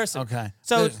another person. Okay.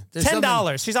 So There's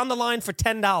 $10. She's on the line for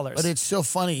 $10. But it's so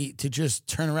funny to just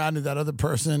turn around to that other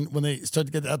person when they start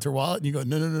to get out their wallet and you go,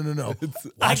 no.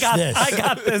 I got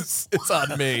this. this. it's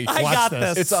on me. I got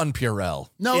this. It's on Purell.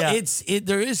 No, Yeah.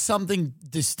 there is something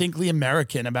distinctly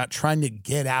American about trying to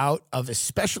get out of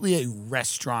especially a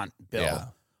restaurant bill. Yeah.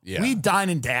 Yeah. We dine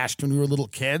and dashed when we were little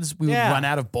kids. We would run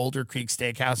out of Boulder Creek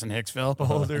Steakhouse in Hicksville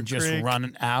and just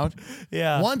run out.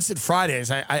 Yeah. Once at Fridays,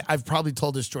 I've probably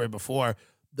told this story before,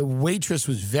 the waitress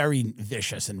was very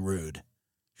vicious and rude.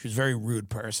 She was a very rude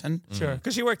person. Sure.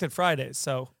 Because she worked at Fridays,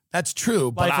 so That's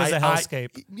true. But life was a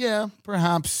hellscape. yeah,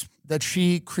 perhaps that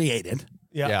she created.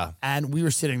 Yeah. And we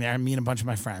were sitting there, me and a bunch of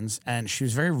my friends, and she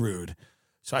was very rude.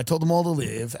 So I told them all to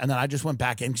leave, and then I just went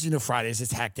back in because, Fridays,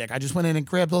 it's hectic. I just went in and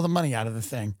grabbed all the money out of the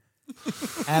thing.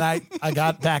 And I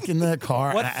got back in the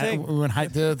car. What and thing? We went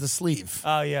the sleeve.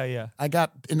 Oh, yeah. I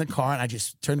got in the car, and I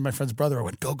just turned to my friend's brother. I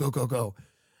went, go.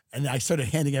 And I started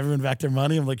handing everyone back their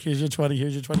money. I'm like, here's your 20,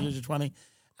 here's your 20, here's your 20.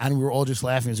 And we were all just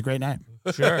laughing. It was a great night.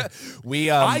 Sure.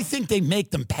 I think they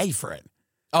make them pay for it.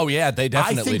 Oh, yeah, they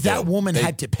definitely I think do. that woman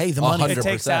had to pay the money.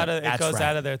 100%. It goes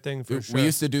out of their thing for sure. We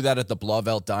used to do that at the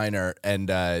Blauvelt Diner. And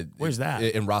where's that?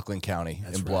 In Rockland County,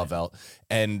 in Blauvelt.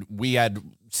 And we had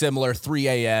similar, 3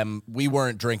 a.m. We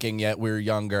weren't drinking yet. We were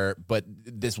younger, but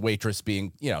this waitress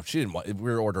being, she didn't want, we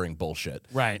were ordering bullshit.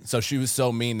 Right. So she was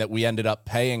so mean that we ended up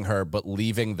paying her, but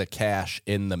leaving the cash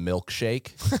in the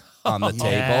milkshake on the table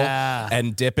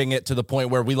and dipping it to the point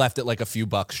where we left it like a few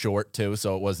bucks short too.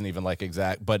 So it wasn't even like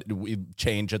exact, but we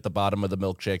changed at the bottom of the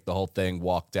milkshake, the whole thing,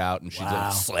 walked out, and she's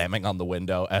like slamming on the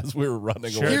window as we were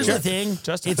running away. Here's the thing.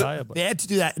 Justifiable. They had to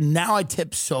do that. Now I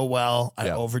tip so well.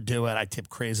 I overdo it. I tip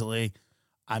crazily.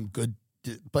 I'm good.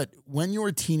 But when you're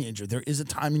a teenager, there is a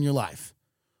time in your life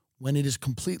when it is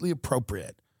completely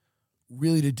appropriate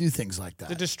really to do things like that.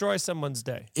 To destroy someone's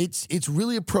day. It's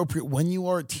really appropriate when you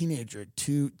are a teenager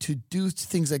to do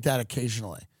things like that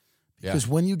occasionally. Because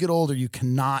when you get older, you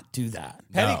cannot do that.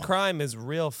 Petty crime is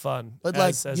real fun. But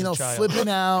as a child. Flipping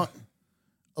out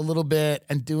a little bit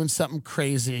and doing something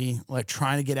crazy, like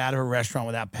trying to get out of a restaurant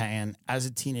without paying, as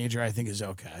a teenager, I think is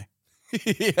okay.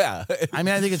 Yeah. I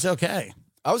mean, I think it's okay.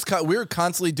 We were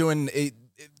constantly doing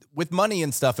with money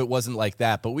and stuff. It wasn't like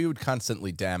that, but we would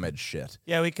constantly damage shit.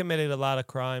 Yeah, we committed a lot of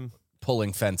crime.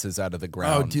 Pulling fences out of the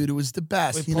ground. Oh, dude, it was the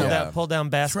best. We pulled down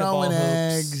basketball throwing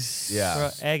hoops.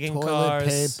 eggs. Egging toilet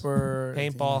cars. paper.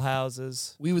 Paintball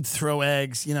houses. We would throw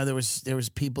eggs. There was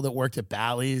people that worked at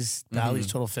Bally's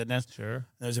Total Fitness. Sure.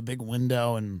 There was a big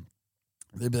window, and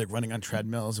they'd be like running on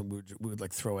treadmills, and we would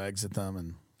like throw eggs at them,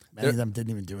 and many of them didn't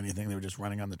even do anything. They were just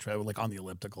running on the treadmill, like on the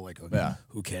elliptical, like,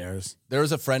 who cares? There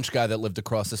was a French guy that lived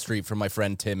across the street from my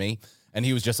friend Timmy, and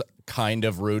he was just kind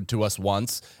of rude to us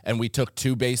once, and we took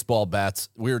 2 baseball bats,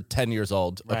 we were 10 years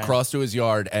old, across to his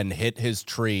yard and hit his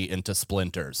tree into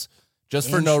splinters. Just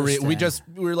for no reason.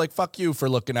 We were like, fuck you for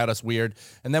looking at us weird.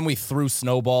 And then we threw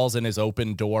snowballs in his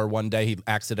open door one day. He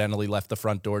accidentally left the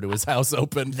front door to his house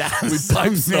open. We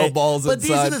piped snowballs inside. But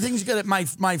these are the things you got.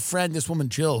 My friend, this woman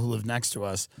Jill, who lived next to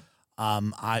us,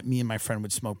 me and my friend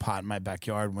would smoke pot in my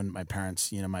backyard when my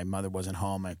parents, my mother wasn't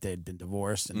home. They had been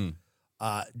divorced. And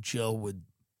Jill would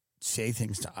say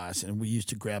things to us. And we used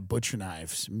to grab butcher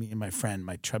knives, me and my friend,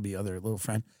 my chubby other little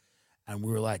friend. And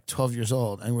we were like 12 years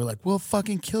old. And we were like, we'll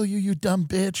fucking kill you, you dumb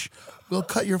bitch. We'll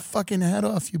cut your fucking head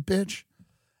off, you bitch.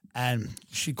 And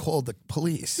she called the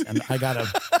police. And I got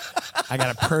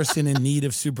a person in need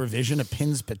of supervision, a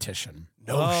PINS petition.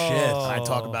 No shit. I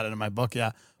talk about it in my book,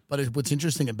 yeah. But what's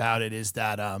interesting about it is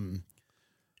that,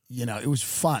 it was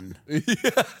fun.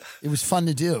 It was fun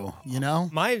to do,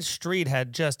 My street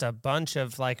had just a bunch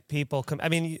of people.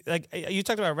 You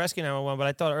talked about Rescue 911, but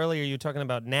I thought earlier you were talking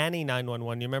about Nanny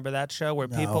 911. You remember that show where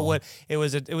people would? It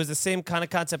was the same kind of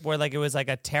concept where it was like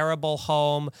a terrible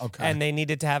home, and they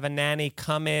needed to have a nanny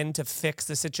come in to fix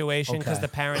the situation because the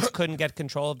parents couldn't get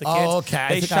control of the kids. Oh, okay.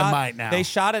 I think I might now. They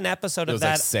shot an episode of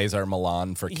that. Like Cesar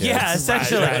Millan for kids. Yeah,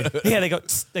 essentially. Yeah, they go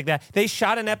like that. They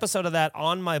shot an episode of that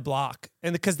on my block.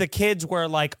 And because the kids were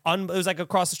it was like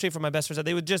across the street from my best friend.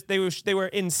 They were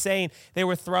insane. They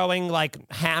were throwing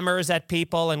hammers at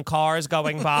people and cars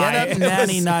going by. Get up,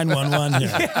 Nanny 911 here.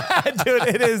 Yeah, dude,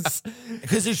 it is.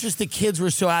 Because it's just the kids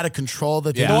were so out of control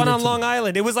that they The one on Long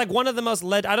Island. It was one of the most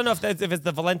I don't know if it's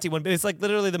the Valenti one, but it's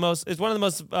literally the most. It's one of the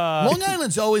most. Long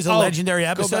Island's always a legendary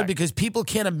episode because people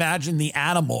can't imagine the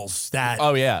animals that.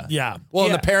 Oh yeah, yeah. Well,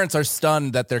 and the parents are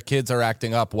stunned that their kids are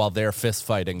acting up while they're fist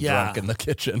fighting drunk in the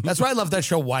kitchen. That's why I love that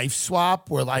show Wife Swap,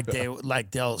 where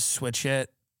they'll switch it.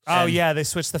 Oh yeah, they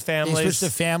switch the families. They switch the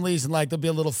families, and there'll be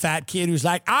a little fat kid who's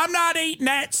like, "I'm not eating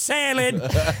that salad,"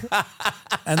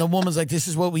 and the woman's like, "This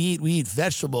is what we eat. We eat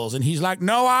vegetables," and he's like,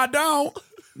 "No, I don't.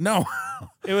 No."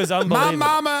 It was unbelievable.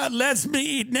 My mama lets me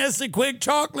eat Nesquik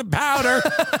chocolate powder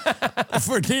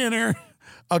for dinner.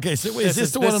 Okay, so is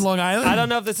this the one on Long Island? I don't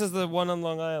know if this is the one on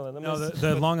Long Island. No,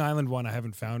 the Long Island one I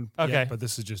haven't found yet, but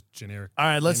this is just generic. All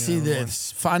right, let's see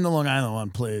this. Find the Long Island one,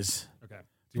 please. Okay.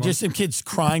 Just some kids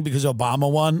crying because Obama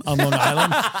won on Long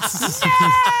Island.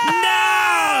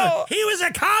 No! He was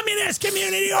a communist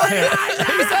community organizer!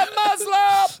 He's a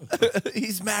Muslim!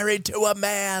 He's married to a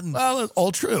man. Well,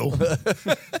 all true.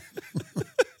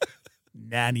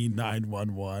 Nanny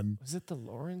 911. Was it the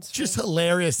Lawrence? Just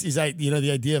hilarious. He's like,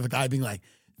 the idea of a guy being like,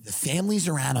 the families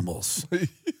are animals.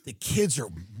 The kids are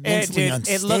mentally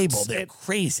unstable. They're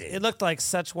crazy. It looked like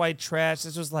such white trash.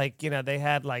 This was they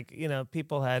had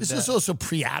people had. This is also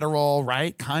pre-Adderall,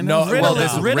 right? Kind of. Ritalin,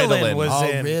 this is Ritalin was Oh,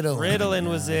 in. Ritalin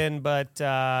was in, but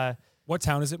what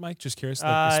town is it, Mike? Just curious,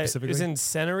 specifically. It was in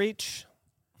Centereach.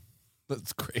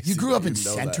 That's crazy. You grew up in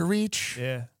Centereach?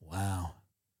 Yeah. Wow.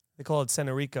 They call it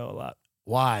Centerico a lot.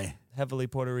 Why? Heavily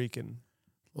Puerto Rican.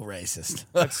 A little racist.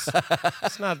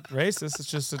 It's not racist.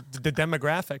 It's just the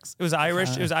demographics. It was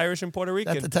Irish. It was Irish and Puerto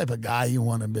Rican. That's the type of guy you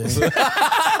want to be. Is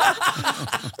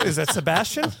that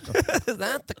Sebastian? Is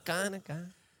that the kind of guy?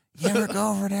 You ever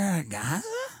go over there at Gaza?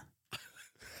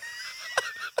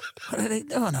 What are they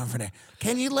doing over there?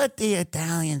 Can you let the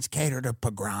Italians cater the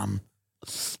pogrom?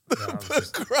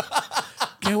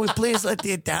 Can we please let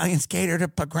the Italians cater the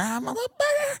pogrom a little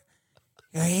better?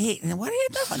 You're eating. What are you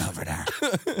doing over there?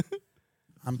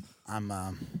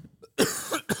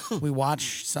 We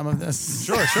watch some of this.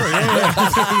 Sure. Yeah.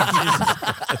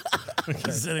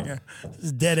 He's sitting here. This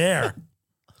is dead air.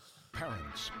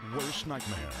 Parents' worst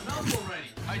nightmare.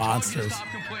 Monsters.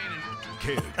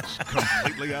 Kids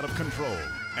completely out of control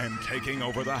and taking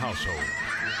over the household.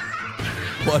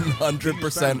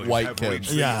 100% white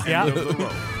kids. Yeah. End of the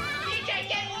road.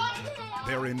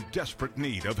 They're in desperate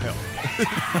need of help.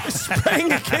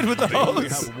 Spraying a kid with the They only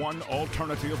hose. have one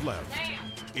alternative left.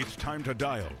 It's time to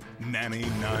dial Nanny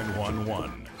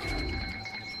 911.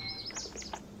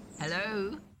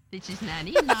 Hello, this is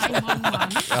Nanny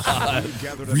 911.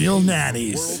 Gathered a Real team of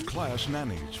nannies. World-class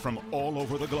nannies from all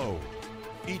over the globe.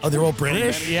 Each Oh, they're all week, from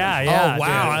British? nanny Yeah, to yeah, Oh, dude.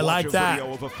 wow. I watch like a that.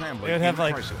 video of a family They would have in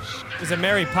like crisis. it was a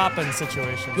Mary Poppins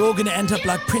situation. You're going to end up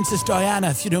like Princess Diana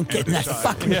if you don't get in that Decide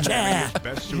fucking which chair. nanny is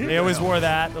best suited They always to wore help.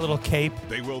 that, the little cape.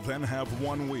 They will then have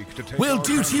 1 week to take We'll our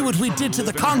do to you what we families did to from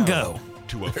the living hell Congo.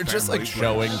 to a They're just family like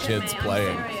showing bliss. kids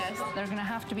playing. Serious. There are going to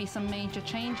have to be some major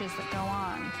changes that go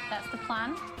on. That's the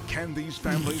plan. Can these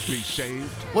families be saved?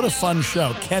 What a fun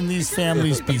show. Can these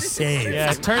families be saved?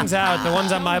 Yeah, it turns out the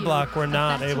ones on my block were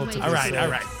not able to. All right.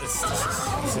 This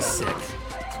is sick.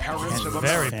 Parents of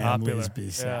Very America. popular. Families be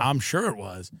saved. Yeah. I'm sure it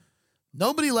was.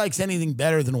 Nobody likes anything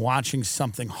better than watching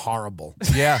something horrible.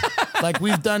 Yeah. Like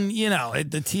we've done,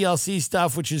 the TLC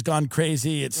stuff, which has gone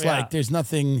crazy. It's Yeah. like there's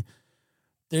nothing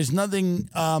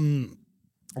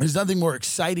more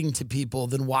exciting to people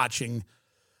than watching,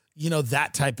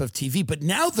 that type of TV. But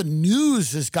now the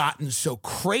news has gotten so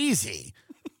crazy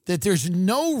that there's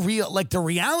no real, like the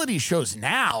reality shows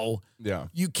now, Yeah.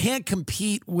 you can't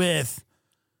compete with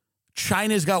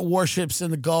China's got warships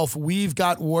in the Gulf. We've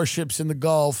got warships in the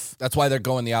Gulf. That's why they're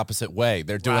going the opposite way.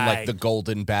 They're doing like Right. the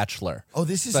Golden Bachelor. Oh,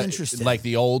 this is But, interesting. Like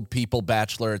the old people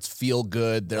Bachelor. It's feel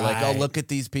good. They're like, oh, Right. look at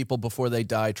these people before they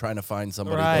die trying to find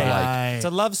somebody Right. they like. It's a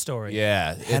love story.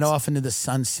 Yeah. Head it's- off into the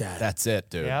sunset. That's it,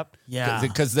 dude. Yep. Yeah.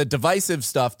 Because the divisive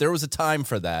stuff, there was a time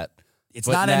for that. It's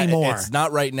but not anymore. It's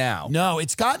not right now. No,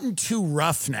 it's gotten too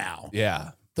rough now.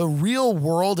 Yeah. The real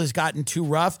world has gotten too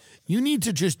rough. You need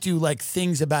to just do like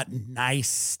things about nice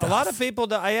stuff. A lot of people,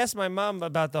 I asked my mom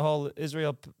about the whole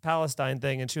Israel-Palestine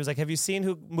thing, and she was like, have you seen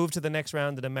who moved to the next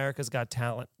round at America's Got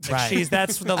Talent? Like Right.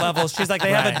 That's the level. She's like,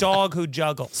 they have a Right. dog who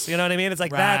juggles. You know what I mean? It's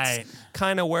like, Right. that's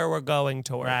kind of where we're going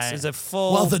towards. Right. Is it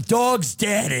full? Well, the dog's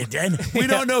dead, and we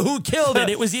don't know who killed it.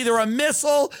 It was either a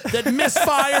missile that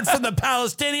misfired from the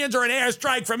Palestinians or an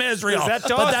airstrike from Israel. Is that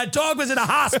dog- But that dog was in a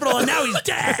hospital, and now he's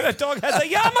dead. that dog has a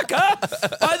yarmulke.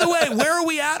 By the way, where are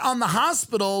we at on the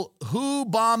hospital? Who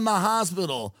bombed the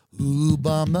hospital? Who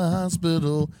bombed the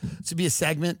hospital? This should be a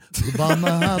segment. Who bombed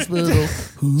the hospital?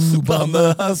 Who bombed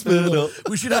the hospital?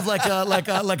 We should have like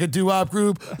a doo-wop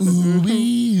group. Ooh wee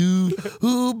you.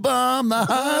 Who bombed the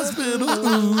hospital?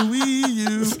 Ooh wee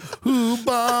you. Who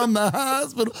bombed the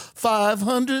hospital?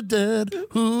 500 dead.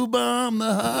 Who bombed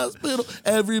the hospital?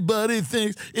 Everybody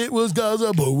thinks it was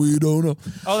Gaza, but we don't know.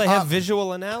 Oh, they have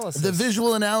visual analysis. The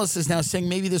visual analysis now saying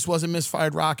maybe this was a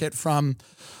misfired rocket from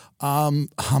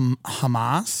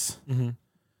Hamas. Mm-hmm.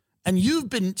 And you've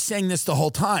been saying this the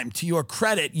whole time. To your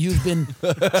credit, you've been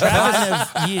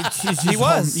He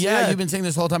was, yeah. You've been saying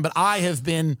this the whole time. But I've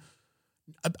been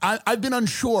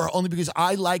unsure only because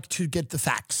I like to get the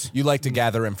facts. You like to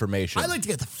gather information. I like to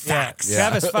get the facts.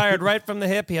 Travis fired right from the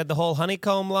hip. He had the whole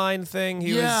honeycomb line thing.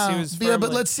 He was But firmly-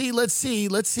 let's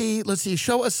see.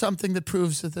 Show us something that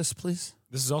proves this, please.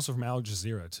 This is also from Al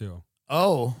Jazeera too.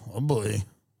 Oh boy.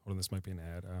 Hold on, this might be an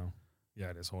ad. Oh, yeah,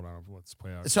 it is. Hold on, let's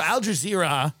play out. So Al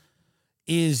Jazeera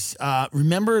is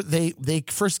remember they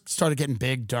first started getting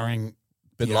big during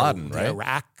Bin the Laden, the right?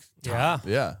 Iraq time. Yeah.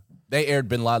 Yeah. They aired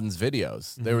Bin Laden's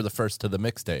videos. They were the first to the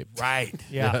mixtape. Right.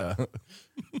 Yeah.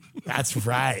 That's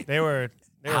right. They were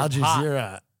Al hot.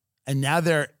 Jazeera. And now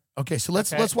they're okay, so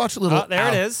let's watch a little Oh, there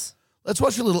it is. Let's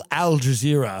watch a little Al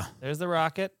Jazeera. There's the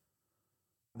rocket.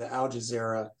 The Al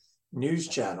Jazeera news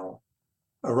channel.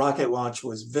 A rocket launch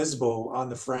was visible on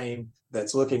the frame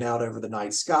that's looking out over the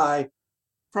night sky.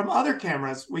 From other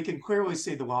cameras, we can clearly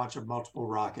see the launch of multiple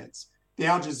rockets. The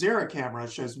Al Jazeera camera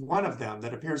shows one of them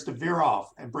that appears to veer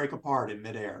off and break apart in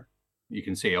midair. You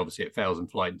can see, obviously, it fails in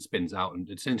flight and spins out and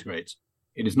disintegrates.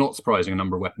 It is not surprising a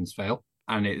number of weapons fail,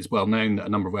 and it is well known that a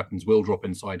number of weapons will drop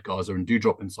inside Gaza and do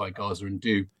drop inside Gaza and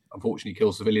do, unfortunately,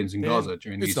 kill civilians in Gaza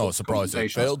during these It's not surprising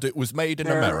it failed. It was made in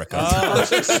America.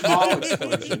 First a small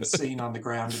explosion seen on the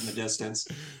ground in the distance,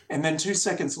 and then 2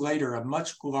 seconds later, a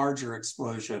much larger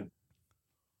explosion.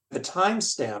 The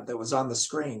timestamp that was on the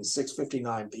screen,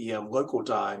 6:59 p.m. local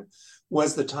time,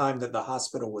 was the time that the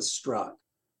hospital was struck.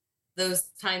 Those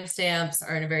timestamps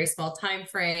are in a very small time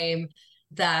frame.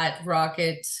 That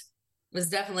rocket was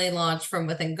definitely launched from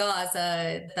within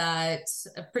Gaza. That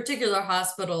a particular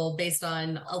hospital, based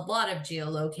on a lot of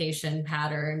geolocation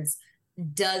patterns,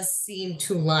 does seem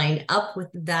to line up with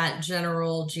that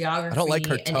general geography. I don't like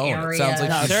her tone. It sounds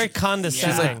like she's very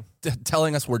condescending. She's like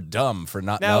telling us we're dumb for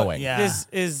not knowing. Yeah.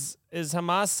 Is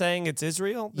Hamas saying it's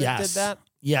Israel that did that?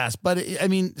 Yes, but I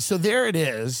mean, so there it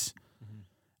is,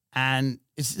 and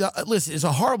it's listen, it's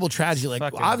a horrible tragedy.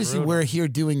 Like obviously brutal. we're here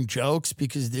doing jokes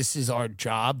because this is our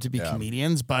job to be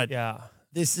comedians, but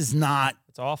this is not.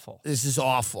 It's awful. This is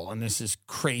awful, and this is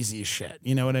crazy as shit.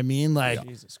 You know what I mean? Like,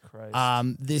 Jesus Christ.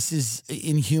 This is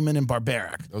inhuman and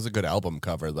barbaric. That was a good album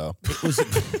cover, though. It was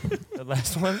the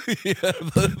last one.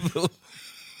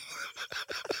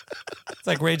 It's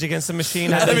like Rage Against the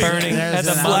Machine had the burning. Had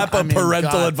to slap a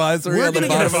parental advisory on the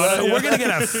bottom. We're gonna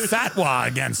get a fatwa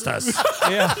against us.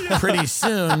 Pretty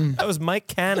soon. That was Mike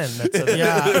Cannon.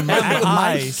 That's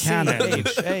Mike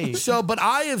Cannon. So, but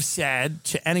I have said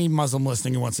to any Muslim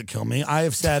listening who wants to kill me, I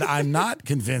have said I'm not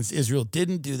convinced Israel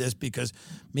didn't do this because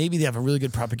maybe they have a really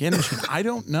good propaganda machine. I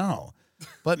don't know,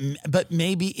 but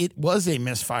maybe it was a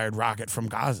misfired rocket from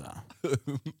Gaza.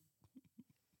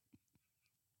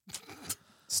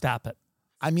 Stop it.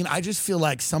 I mean, I just feel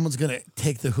like someone's going to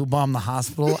take the Who Bombed the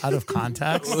Hospital out of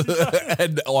context.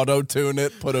 And auto-tune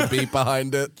it, put a beat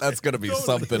behind it. That's going to be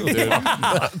something, dude. And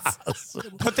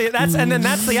then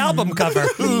that's the album cover.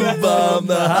 Who bombed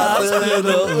the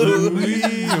hospital?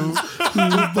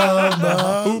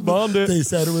 Who bombed it? They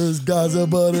said it was Gaza,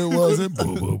 but it wasn't.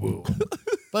 Boo, boo, boo.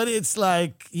 But it's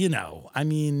like, you know, I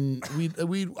mean, we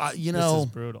you know. This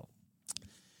is brutal.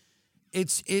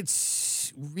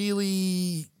 It's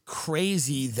really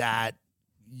crazy that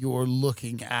you're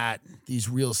looking at these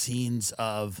real scenes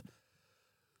of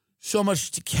so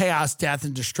much chaos, death,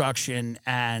 and destruction,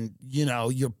 and, you know,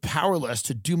 you're powerless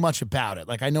to do much about it.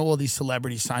 Like, I know all these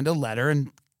celebrities signed a letter,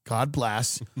 and God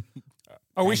bless.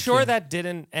 Are we sure that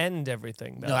didn't end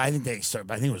everything, though? No, I think they started.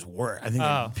 I think it was worse. I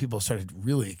think people started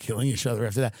really killing each other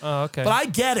after that. Oh, okay. But I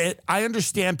get it. I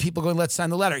understand people going, let's sign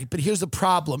the letter. But here's the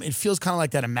problem. It feels kind of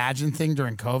like that Imagine thing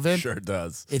during COVID. Sure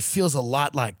does. It feels a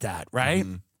lot like that, right?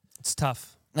 Mm-hmm. It's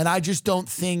tough. And I just don't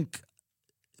think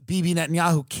Bibi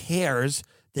Netanyahu cares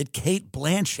that Kate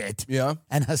Blanchett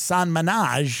and Hassan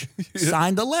Minhaj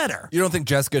signed a letter. You don't think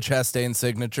Jessica Chastain's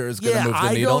signature is going to move the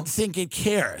needle? I don't think it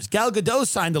cares. Gal Gadot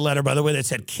signed a letter, by the way, that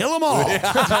said, kill them all.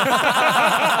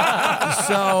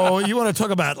 So you want to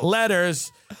talk about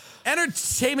letters.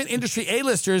 Entertainment industry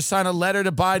A-listers signed a letter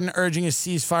to Biden urging a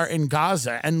ceasefire in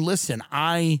Gaza. And listen,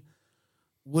 I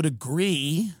would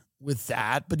agree with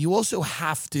that, but you also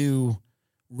have to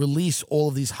release all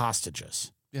of these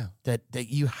hostages. Yeah. That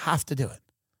you have to do it.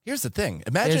 Here's the thing.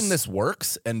 Imagine this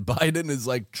works and Biden is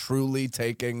like truly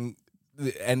taking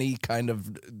any kind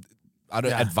of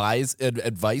advice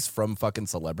from fucking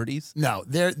celebrities. No,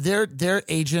 their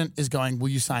agent is going, will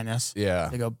you sign this? Yeah.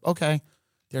 They go, okay.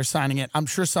 They're signing it. I'm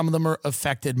sure some of them are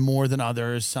affected more than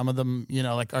others. Some of them, you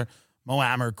know, like Mo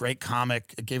Amer, great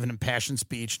comic, gave an impassioned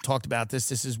speech, talked about this.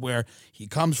 This is where he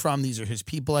comes from. These are his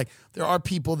people. Like, there are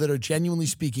people that are genuinely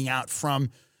speaking out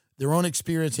from their own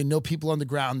experience. They know people on the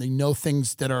ground. They know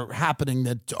things that are happening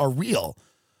that are real.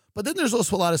 But then there's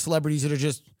also a lot of celebrities that are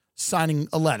just signing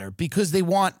a letter because they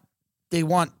want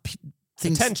things,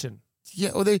 attention.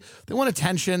 Yeah, or they want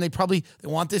attention. They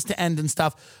want this to end and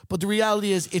stuff. But the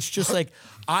reality is, it's just like,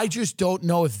 I just don't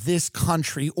know if this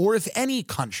country or if any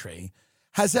country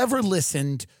has ever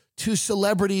listened to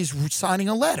celebrities signing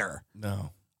a letter. No.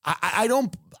 I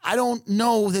don't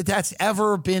know that that's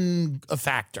ever been a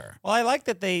factor. Well, I like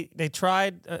that they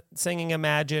tried singing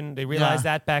Imagine. They realized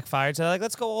that backfired. So they're like,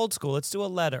 let's go old school. Let's do a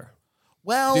letter.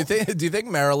 Well, do you think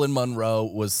Marilyn Monroe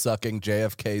was sucking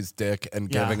JFK's dick and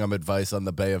giving him advice on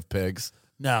the Bay of Pigs?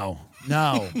 No.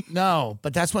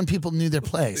 But that's when people knew their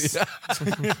place.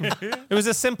 It was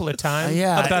a simpler time,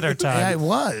 a better time. Yeah, it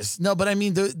was. No, but I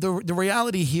mean, the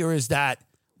reality here is that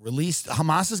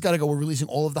Hamas has got to go. We're releasing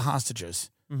all of the hostages.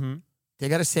 Mm-hmm. They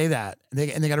got to say that,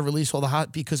 and they got to release all the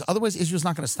because otherwise Israel's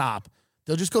not going to stop.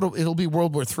 They'll just go to. It'll be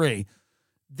World War III.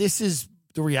 This is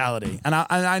the reality, and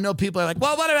I know people are like,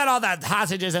 well, what about all the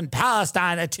hostages in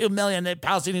Palestine? At 2 million, the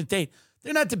Palestinian state.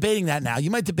 They're not debating that now.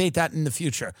 You might debate that in the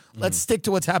future. Let's stick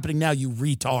to what's happening now. You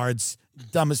retards,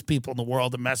 dumbest people in the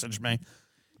world, to message me.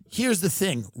 Here's the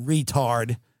thing,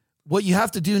 retard. What you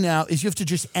have to do now is you have to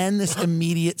just end this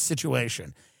immediate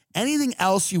situation. Anything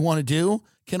else you want to do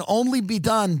can only be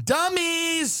done,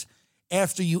 dummies,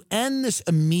 after you end this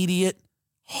immediate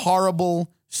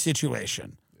horrible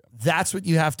situation. That's what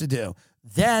you have to do.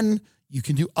 Then you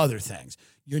can do other things.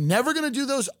 You're never going to do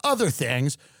those other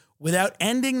things without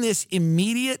ending this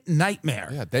immediate nightmare.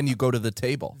 Yeah, then you go to the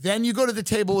table. Then you go to the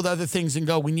table with other things and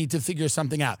go, we need to figure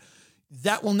something out.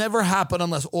 That will never happen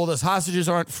unless all those hostages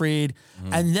aren't freed.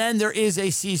 And then there is a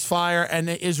ceasefire and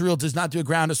Israel does not do a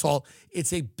ground assault.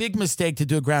 It's a big mistake to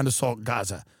do a ground assault in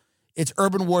Gaza. It's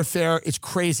urban warfare. It's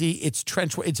crazy. It's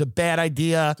trench. It's a bad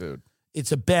idea. Dude.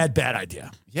 It's a bad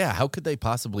idea. Yeah, how could they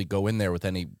possibly go in there with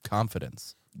any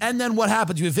confidence? And then what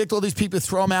happens? You evict all these people,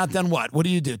 throw them out, then what? What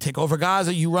do? Take over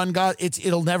Gaza? You run Gaza?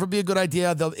 It'll never be a good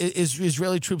idea. The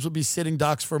Israeli troops will be sitting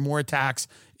ducks for more attacks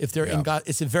if they're in Gaza.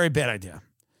 It's a very bad idea.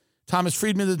 Thomas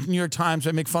Friedman of the New York Times,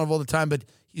 I make fun of all the time, but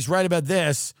he's right about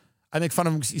this. I make fun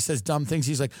of him because he says dumb things.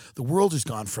 He's like, the world has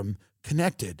gone from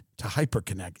connected to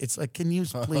hyper-connect. It's like, can you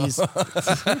please?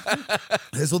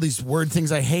 There's all these word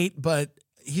things I hate, but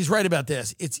he's right about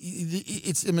this.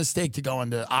 It's a mistake to go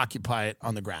and to occupy it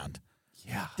on the ground.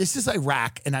 Yeah. This is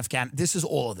Iraq and Afghanistan. This is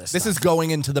all of this. This is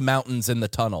going into the mountains and the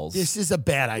tunnels. This is a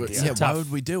bad idea. Yeah, why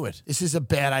would we do it? This is a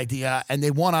bad idea, and they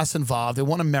want us involved. They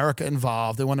want America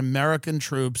involved. They want American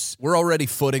troops. We're already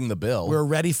footing the bill. We're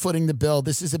already footing the bill.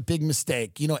 This is a big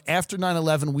mistake. You know, after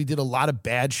 9/11, we did a lot of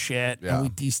bad shit, and we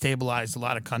destabilized a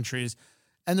lot of countries.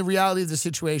 And the reality of the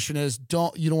situation is,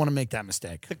 you don't want to make that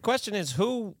mistake. The question is,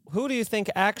 who do you think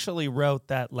actually wrote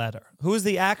that letter? Who is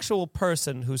the actual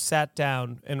person who sat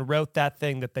down and wrote that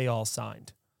thing that they all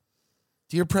signed?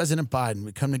 Dear President Biden,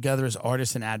 we come together as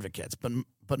artists and advocates,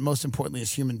 but most importantly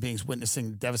as human beings witnessing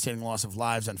the devastating loss of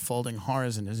lives, unfolding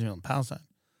horrors in Israel and Palestine.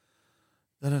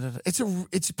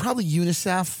 It's probably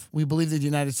UNICEF. We believe that the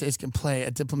United States can play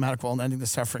a diplomatic role in ending the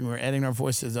suffering. We're adding our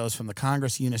voices to those from the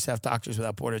Congress, UNICEF, Doctors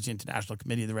Without Borders, the International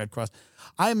Committee of the Red Cross.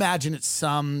 I imagine it's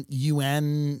some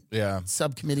UN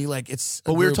subcommittee. Like it's.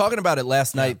 But we were talking about it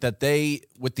last night that they,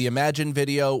 with the Imagine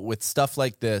video, with stuff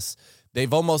like this,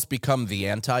 they've almost become the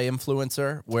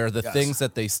anti-influencer, where the things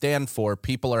that they stand for,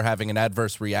 people are having an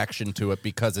adverse reaction to it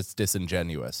because it's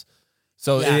disingenuous.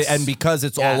 So, and because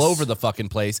it's all over the fucking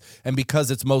place, and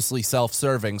because it's mostly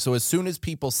self-serving. So as soon as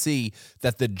people see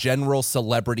that the general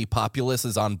celebrity populace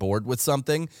is on board with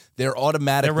something, they're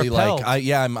automatically like,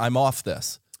 I'm off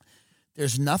this.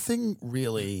 There's nothing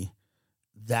really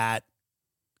that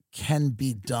can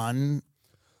be done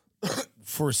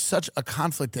for such a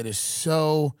conflict that is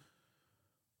so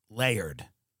layered,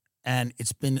 and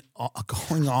it's been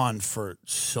going on for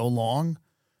so long.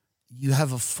 You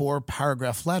have a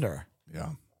 4-paragraph letter.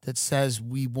 Yeah. That says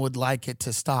we would like it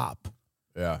to stop.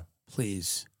 Yeah.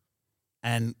 Please.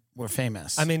 And we're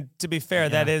famous. I mean, to be fair,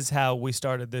 that is how we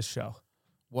started this show.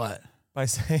 What? By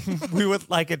saying we would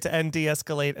like it to end,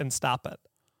 de-escalate, and stop it.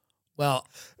 Well,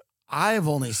 I have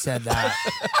only said that.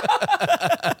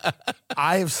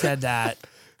 I have said that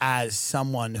as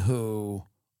someone who,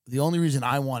 the only reason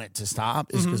I want it to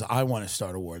stop is because I want to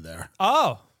start a war there.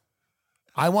 Oh.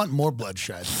 I want more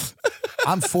bloodshed.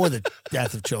 I'm for the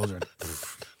death of children.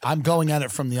 I'm going at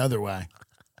it from the other way.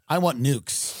 I want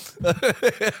nukes.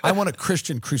 I want a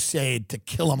Christian crusade to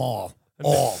kill them all.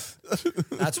 All.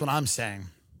 That's what I'm saying.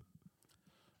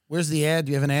 Where's the ad?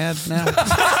 Do you have an ad now?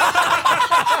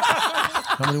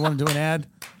 Somebody want to do an ad?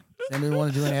 Does anybody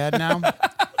want to do an ad now?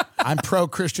 I'm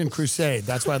pro-Christian crusade.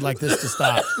 That's why I'd like this to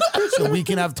stop. So we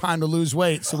can have time to lose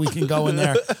weight so we can go in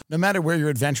there. No matter where your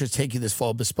adventures take you this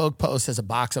fall, Bespoke Post has a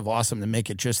box of awesome to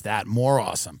make it just that, more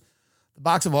awesome. The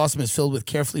box of awesome is filled with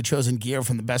carefully chosen gear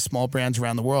from the best small brands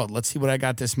around the world. Let's see what I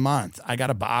got this month. I got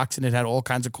a box and it had all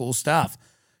kinds of cool stuff.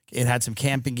 It had some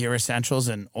camping gear essentials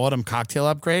and autumn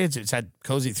cocktail upgrades. It's had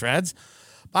cozy threads.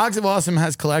 Box of Awesome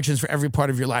has collections for every part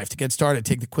of your life. To get started,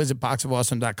 take the quiz at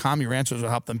boxofawesome.com. Your answers will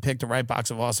help them pick the right box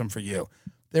of awesome for you.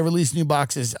 They release new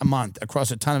boxes a month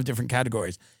across a ton of different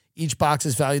categories. Each box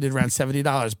is valued at around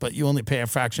 $70, but you only pay a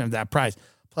fraction of that price.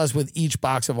 Plus, with each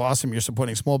box of awesome, you're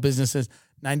supporting small businesses.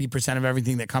 90% of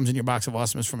everything that comes in your box of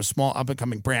awesome is from a small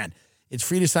up-and-coming brand. It's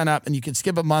free to sign up, and you can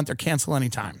skip a month or cancel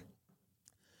anytime.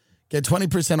 Get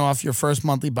 20% off your first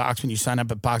monthly box when you sign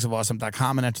up at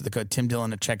boxofawesome.com and enter the code Tim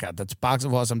Dillon at checkout. That's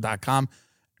boxofawesome.com,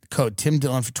 code Tim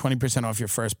Dillon for 20% off your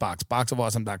first box.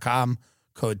 Boxofawesome.com,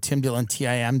 code Tim Dillon,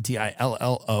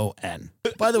 TIMDILLON.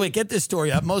 By the way, get this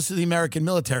story up. Most of the American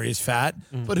military is fat,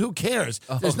 but who cares?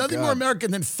 There's nothing more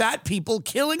American than fat people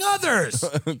killing others.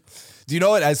 Do you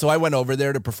know what? So I went over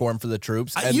there to perform for the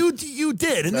troops. And you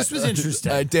did, and this was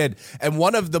interesting. I did. And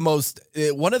one of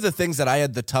the things that I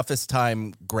had the toughest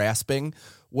time grasping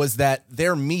was that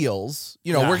their meals,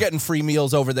 we're getting free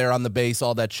meals over there on the base,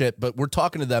 all that shit, but we're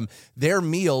talking to them, their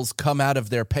meals come out of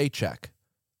their paycheck.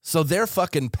 So they're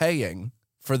fucking paying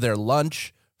for their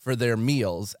lunch, for their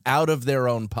meals out of their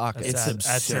own pockets. It's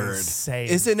absurd. Insane.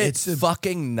 Isn't it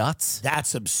fucking nuts?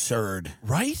 That's absurd.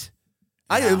 Right?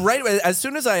 Right as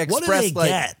soon as I expressed what do they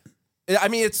get? I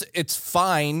mean, it's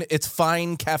fine. It's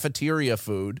fine cafeteria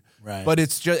food, right? But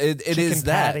it's just it is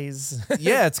that. Patties.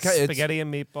 Yeah, it's spaghetti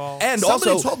and meatball. And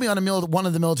somebody also told me on one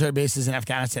of the military bases in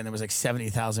Afghanistan there was like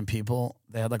 70,000 people.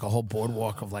 They had like a whole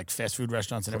boardwalk of like fast food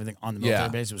restaurants and everything on the military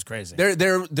base. It was crazy.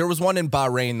 There was one in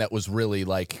Bahrain that was really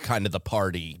like kind of the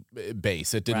party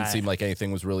base. It didn't seem like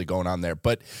anything was really going on there,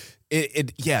 but.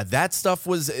 That stuff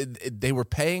was, they were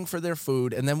paying for their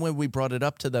food. And then when we brought it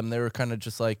up to them, they were kind of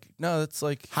just like, no, it's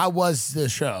like. How was the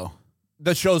show?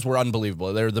 The shows were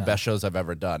unbelievable. They were the best shows I've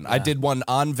ever done. I did one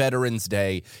on Veterans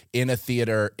Day in a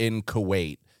theater in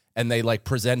Kuwait. And they like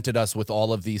presented us with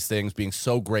all of these things, being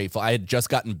so grateful. I had just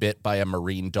gotten bit by a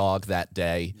Marine dog that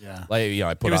day. Yeah. Like,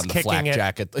 I put on the flak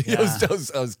jacket. Yeah.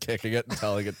 I was kicking it and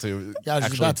telling it to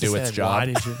actually do its job. Why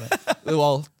did you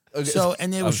Well, so,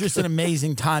 and it was just an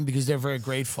amazing time because they're very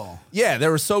grateful. Yeah, they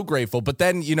were so grateful. But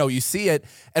then, you see it.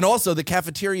 And also the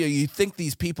cafeteria, you think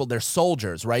these people, they're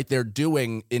soldiers, right? They're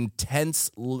doing intense,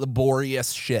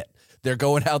 laborious shit. They're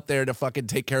going out there to fucking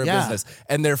take care of business.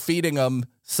 And they're feeding them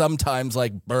sometimes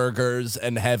like burgers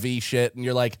and heavy shit. And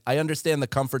you're like, I understand the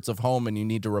comforts of home and you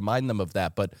need to remind them of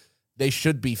that. But they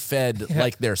should be fed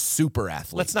like they're super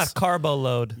athletes. Let's not carbo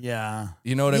load. Yeah.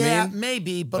 You know what I mean? Yeah,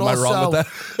 maybe. But Am also, I wrong with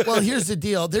that? well, here's the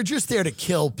deal. They're just there to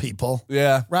kill people.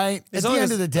 Yeah. Right? As At long the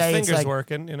end as of the day, it's fingers like,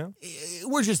 working,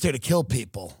 we're just there to kill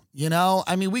people.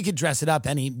 I mean, we could dress it up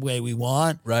any way we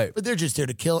want. Right. But they're just there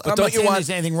to kill. But I'm not saying there's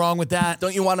anything wrong with that.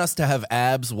 Don't you want us to have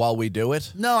abs while we do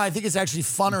it? No, I think it's actually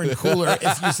funner and cooler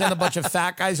if you send a bunch of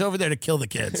fat guys over there to kill the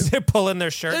kids. They're pulling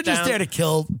their shirt They're just down. there to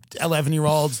kill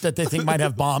 11-year-olds that they think might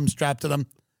have bombs strapped to them.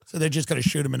 So they're just going to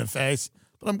shoot them in the face.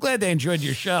 But I'm glad they enjoyed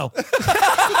your show.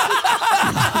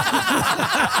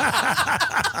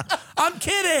 I'm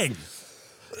kidding.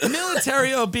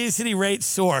 Military obesity rates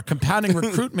soar, compounding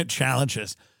recruitment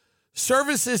challenges.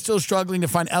 Services still struggling to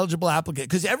find eligible applicants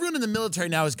because everyone in the military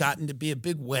now has gotten to be a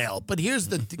big whale. But here's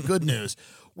the good news.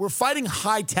 We're fighting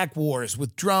high-tech wars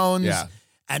with drones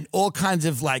and all kinds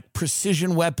of like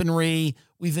precision weaponry.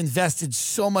 We've invested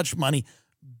so much money,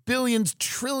 billions,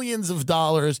 trillions of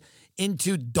dollars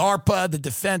into DARPA, the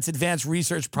Defense Advanced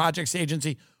Research Projects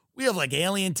Agency. We have like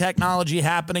alien technology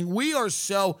happening.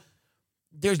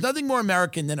 There's nothing more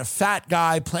American than a fat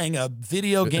guy playing a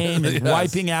video game and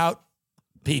wiping out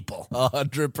people.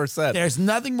 100%. There's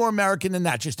nothing more American than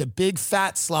that. Just a big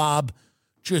fat slob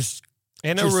just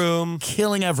in a room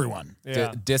killing everyone.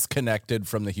 Disconnected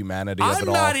from the humanity of it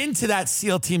all. I'm not into that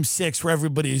SEAL Team 6 where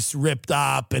everybody's ripped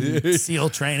up and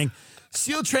SEAL training.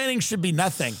 SEAL training should be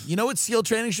nothing. You know what SEAL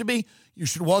training should be? You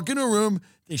should walk in a room,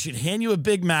 they should hand you a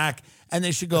Big Mac, and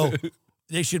they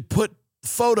should put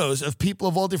photos of people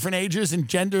of all different ages and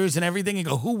genders and everything and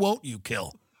go, who won't you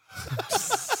kill?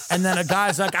 And then a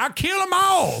guy's like, I'll kill them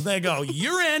all. They go,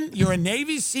 you're in. You're a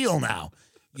Navy SEAL now.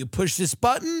 You push this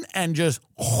button and just,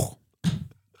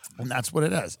 and that's what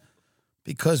it is.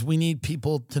 Because we need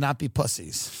people to not be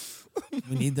pussies.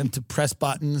 We need them to press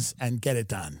buttons and get it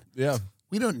done. Yeah.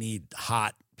 We don't need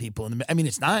hot people in the. I mean,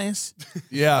 it's nice.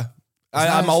 Yeah.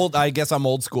 I'm old. I guess I'm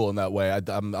old school in that way.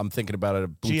 I'm thinking about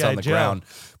it, boots on the ground.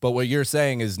 But what you're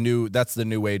saying is new. That's the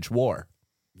new age war.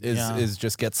 Is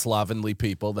just get slovenly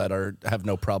people that have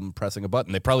no problem pressing a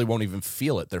button. They probably won't even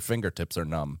feel it. Their fingertips are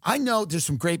numb. I know there's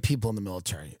some great people in the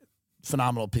military,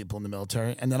 phenomenal people in the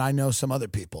military, and then I know some other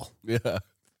people. Yeah.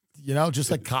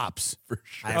 Just like cops. For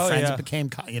sure. I have friends that became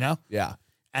cops. Yeah.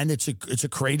 And it's a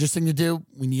courageous thing to do.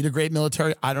 We need a great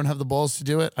military. I don't have the balls to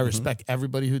do it. I respect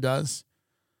everybody who does.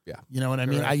 Yeah. You know what I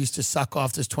mean? Right. I used to suck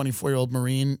off this 24-year-old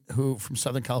Marine from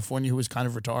Southern California who was kind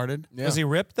of retarded. Yeah. Was he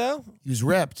ripped, though? He was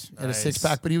ripped. Had a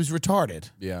six-pack, but he was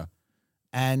retarded. Yeah.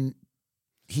 And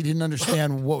he didn't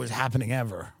understand what was happening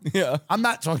ever. Yeah. I'm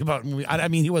not talking about, I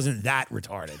mean, he wasn't that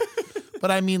retarded. But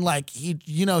I mean, like, he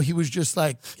was just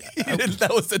like.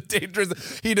 That was a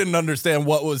dangerous. He didn't understand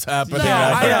what was happening. No,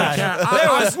 I don't care. There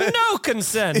was no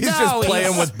consent. He's just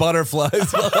playing with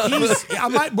butterflies.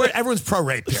 Everyone's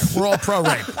pro-rape here. We're all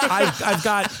pro-rape. I've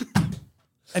got.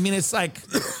 I mean, it's like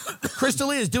Chris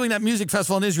D'Elia is doing that music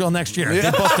festival in Israel next year.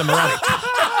 They booked him already.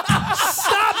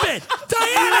 Stop it!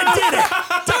 Diana did it.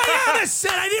 Diana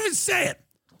said. I didn't even say it.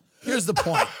 Here's the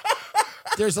point.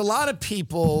 There's a lot of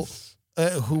people.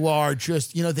 Who are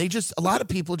just, a lot of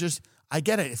people just, I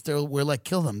get it. If we're like,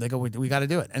 kill them, they go, we got to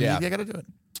do it. And they got to do it.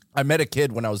 I met a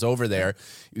kid when I was over there.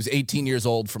 He was 18 years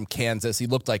old from Kansas. He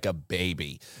looked like a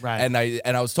baby. Right. And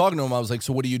I was talking to him. I was like,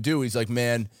 so what do you do? He's like,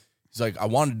 man, I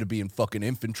wanted to be in fucking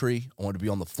infantry. I wanted to be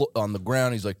on the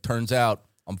ground. He's like, turns out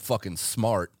I'm fucking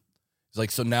smart. He's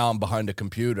like, so now I'm behind a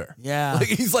computer. Yeah. Like,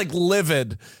 he's like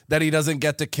livid that he doesn't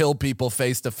get to kill people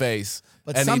face to face.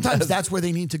 But sometimes that's where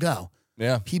they need to go.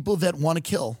 Yeah. People that want to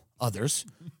kill others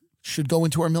should go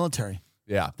into our military.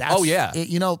 Yeah. That's,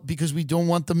 because we don't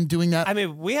want them doing that. I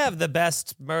mean, we have the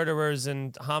best murderers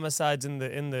and homicides in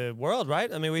the world,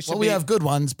 right? I mean, we should. Well, we have good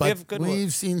ones, but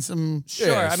we've seen some. Sure.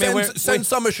 Yeah. I mean, send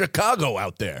some of Chicago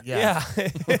out there. Yeah.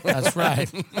 That's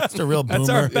right. That's a real boomer. That's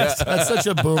our best. That's such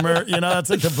a boomer. That's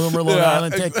like the boomer Long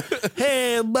Island thing.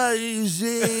 Hey,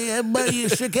 everybody in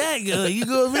Chicago, you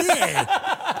go over there.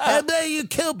 How about you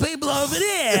kill people over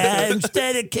there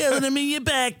instead of killing them in your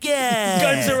backyard?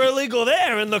 Guns are illegal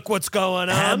there, and look what's going on.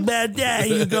 How about that?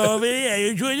 You go over there,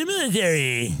 you join the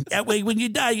military. That way, when you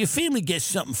die, your family gets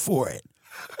something for it.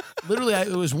 Literally,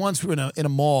 it was once we were in a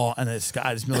mall, and this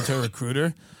military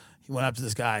recruiter, he went up to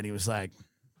this guy, and he was like,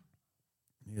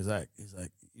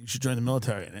 you should join the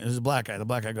military. And it was a black guy. The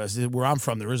black guy goes, where I'm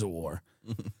from, there is a war.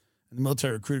 And the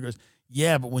military recruiter goes,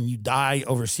 yeah, but when you die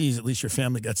overseas, at least your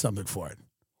family gets something for it.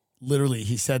 Literally,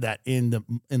 he said that in the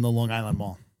Long Island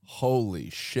Mall.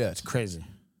 Holy shit. It's crazy.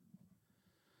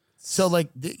 So,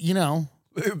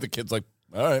 The kid's like,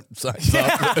 all right, signs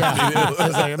up.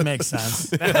 It's like, it makes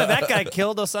sense. That guy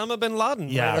killed Osama bin Laden.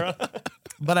 Yeah.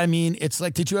 But I mean, it's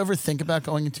like, did you ever think about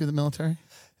going into the military?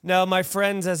 No, my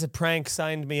friends, as a prank,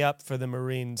 signed me up for the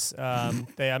Marines. I'm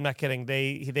not kidding.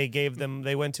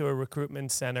 They went to a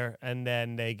recruitment center, and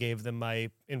then they gave them my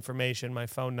information, my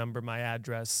phone number, my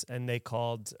address, and they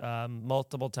called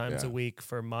multiple times a week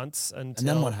for months until.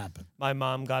 And then what happened? My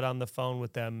mom got on the phone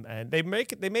with them, and they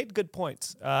made good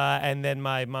points. And then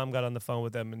my mom got on the phone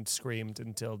with them and screamed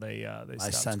until they stopped.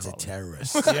 My son's calling. a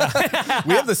terrorist. Yeah.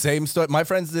 We have the same story. My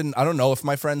friends didn't. I don't know if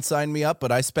my friends signed me up,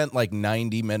 but I spent like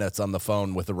 90 minutes on the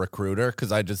phone with a recruiter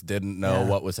because I just didn't know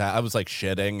what was happening. I was like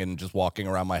shitting and just walking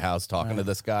around my house talking to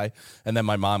this guy, and then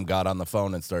my mom got on the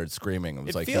phone and started screaming.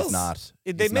 It was he's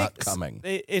not coming.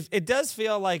 It does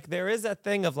feel like there is that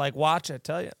thing of like, I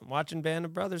tell you, I'm watching Band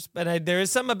of Brothers, but there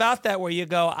is something about that where you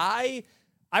go, I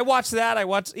watch that. I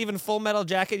watch even Full Metal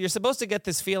Jacket. You're supposed to get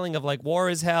this feeling of like war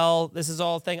is hell. This is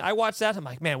all a thing. I watch that. I'm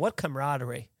like, man, what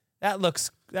camaraderie. That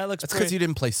looks. That's because you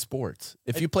didn't play sports.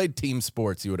 If you played team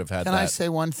sports, you would have had that. Can I say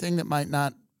one thing that might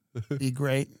not be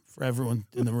great for everyone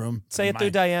in the room? Say it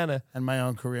through Diana. And my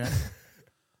own career.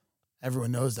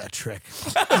 Everyone knows that trick.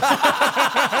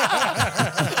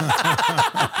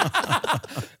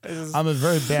 I'm a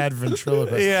very bad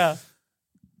ventriloquist. Yeah.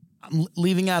 I'm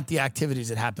leaving out the activities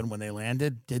that happened when they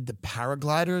landed. Did the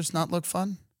paragliders not look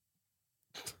fun?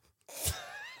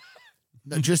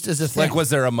 No, just as a thing. Like,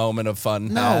 was there a moment of fun?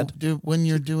 No, dude, when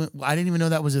you're doing, I didn't even know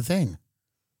that was a thing.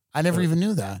 I never even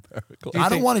knew that. I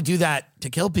don't want to do that to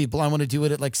kill people. I want to do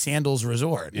it at like Sandals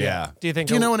Resort. Yeah. Do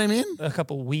you know what I mean? A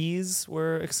couple wheeze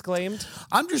were exclaimed.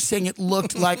 I'm just saying it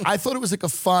looked like, I thought it was like a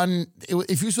fun,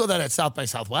 if you saw that at South by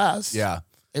Southwest. Yeah.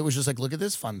 It was just like, look at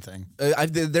this fun thing.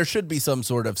 There should be some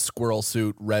sort of squirrel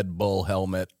suit, Red Bull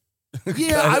helmet.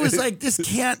 Yeah, I was like, this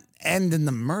can't end in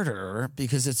the murder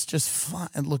because it's just fun.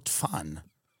 It looked fun,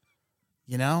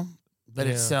 But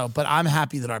it's so. But I'm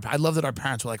happy that I love that our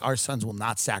parents were like, our sons will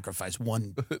not sacrifice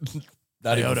one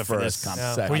iota for this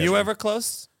company. Were you ever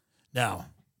close? No.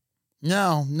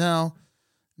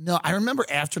 I remember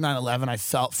after 9/11, I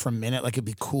felt for a minute like it'd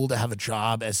be cool to have a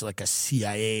job as like a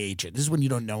CIA agent. This is when you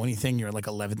don't know anything. You're in like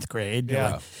 11th grade.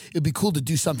 Yeah. Like, it'd be cool to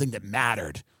do something that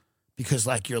mattered because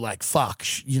like you're like, fuck,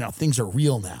 things are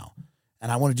real now.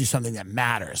 And I want to do something that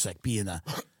matters, like be in the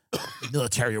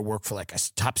military or work for like a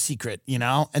top secret,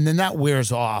 And then that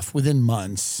wears off within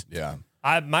months. Yeah.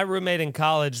 My roommate in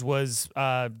college was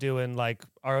doing like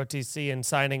ROTC and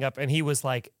signing up, and he was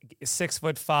like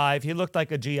 6'5". He looked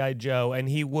like a G.I. Joe, and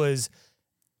he was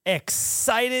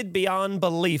excited beyond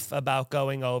belief about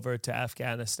going over to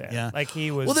Afghanistan. Yeah. Like he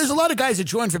was. Well, there's a lot of guys that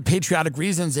join for patriotic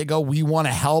reasons. They go, we want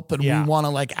to help, and we want to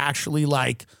like actually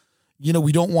like,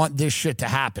 we don't want this shit to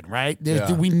happen, right?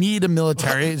 We need a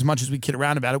military as much as we kid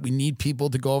around about it. We need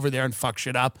people to go over there and fuck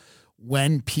shit up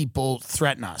when people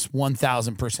threaten us,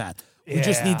 1,000%. We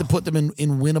just need to put them in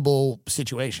winnable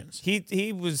situations.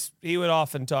 He would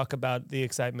often talk about the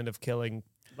excitement of killing,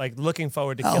 like looking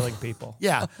forward to killing people.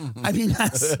 Yeah, I mean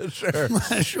that's sure.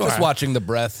 Just watching the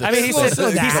breath. I mean, he's also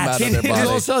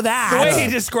that. The way he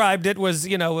described it was,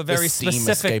 a very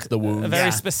specific, the wound. a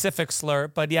very specific slur.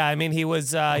 But yeah, I mean, he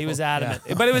was adamant.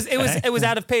 But it was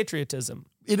out of patriotism.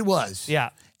 It was. Yeah,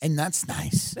 and that's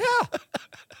nice. Yeah.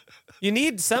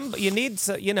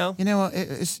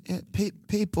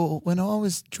 People, when I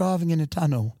was driving in a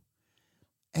tunnel,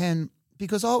 and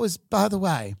because I was, by the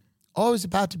way, I was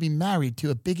about to be married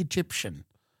to a big Egyptian,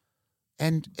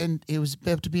 and it was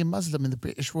able to be a Muslim in the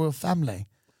British royal family.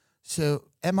 So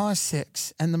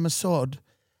MI6 and the Mossad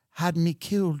had me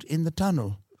killed in the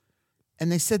tunnel.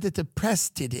 And they said that the press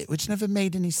did it, which never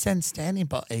made any sense to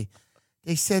anybody.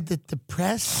 They said that the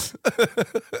press,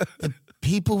 the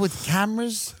people with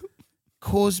cameras,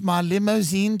 caused my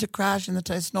limousine to crash, and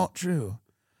that's not true.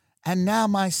 And now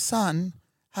my son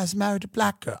has married a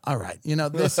black girl. All right,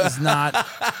 this is not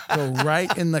go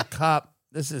right in the cup.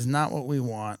 This is not what we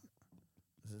want.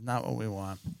 This is not what we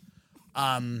want.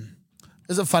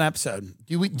 This is a fun episode.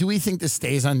 Do we think this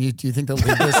stays on YouTube? Do you think they'll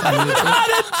leave this on YouTube? Not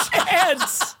a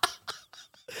chance.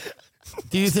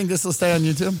 Do you think this will stay on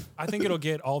YouTube? I think it'll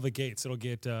get all the gates. It'll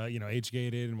get age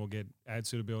gated, and we'll get ad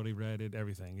suitability redded,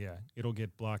 everything. Yeah, it'll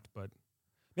get blocked, but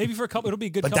maybe for a couple, it'll be a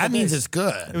good. But that means it's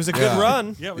good. It was a good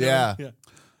run. Yeah.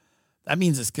 That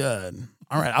means it's good.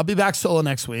 All right, I'll be back solo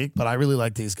next week, but I really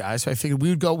like these guys, so I figured we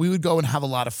would go and have a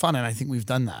lot of fun, and I think we've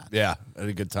done that. Yeah, had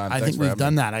a good time. I think we've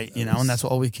done that. And that's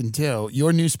all we can do.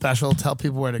 Your new special, tell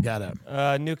people where to get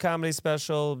it. New comedy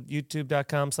special,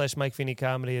 youtube.com/Mike Feeney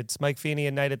Comedy. It's Mike Feeney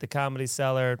and Night at the Comedy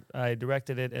Cellar. I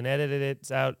directed it and edited it.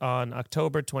 It's out on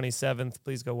October 27th.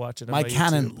 Please go watch it on my YouTube.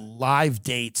 Cannon live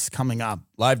dates coming up.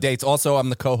 Live dates. Also, I'm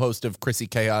the co-host of Chrissy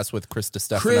Chaos with Chris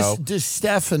DiStefano. Chris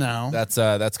DiStefano.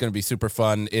 That's going to be super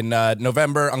fun. In November,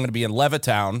 I'm going to be in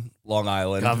Levittown, Long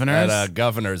Island. Governors? At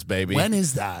Governors, baby. When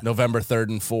is that? November 3rd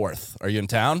and 4th. Are you in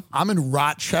town? I'm in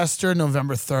Rochester,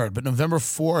 November 3rd, but November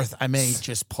 4th, I may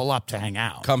just pull up to hang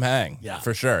out. Come hang. Yeah.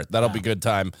 For sure. That'll be good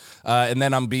time. And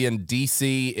then I'm be in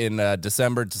D.C. in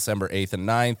December 8th and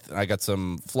 9th. I got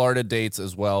some Florida dates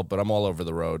as well, but I'm all over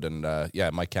the road. And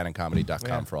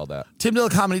MikeCannonComedy.com for all that.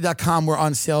 TimDillComedy.com. We're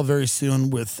on sale very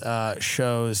soon with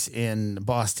shows in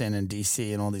Boston and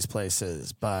D.C. and all these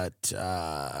places. But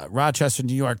Rochester,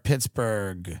 New York,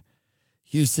 Pittsburgh,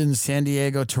 Houston, San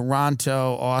Diego,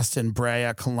 Toronto, Austin,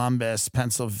 Brea, Columbus,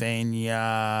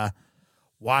 Pennsylvania,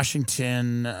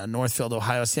 Washington, Northfield,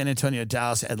 Ohio, San Antonio,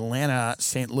 Dallas, Atlanta,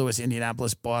 St. Louis,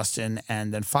 Indianapolis, Boston,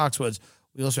 and then Foxwoods.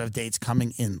 We also have dates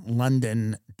coming in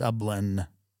London, Dublin,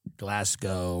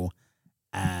 Glasgow,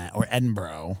 or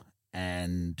Edinburgh,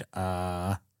 and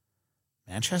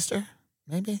Manchester,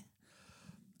 maybe?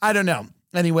 I don't know.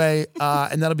 Anyway,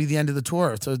 and that'll be the end of the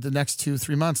tour. So the next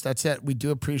 2-3 months, that's it. We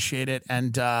do appreciate it.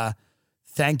 And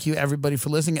thank you, everybody, for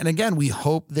listening. And again, we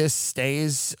hope this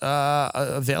stays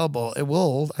available. It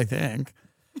will, I think.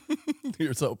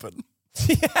 Here's open.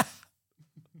 Yeah.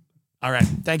 All right.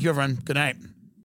 Thank you, everyone. Good night.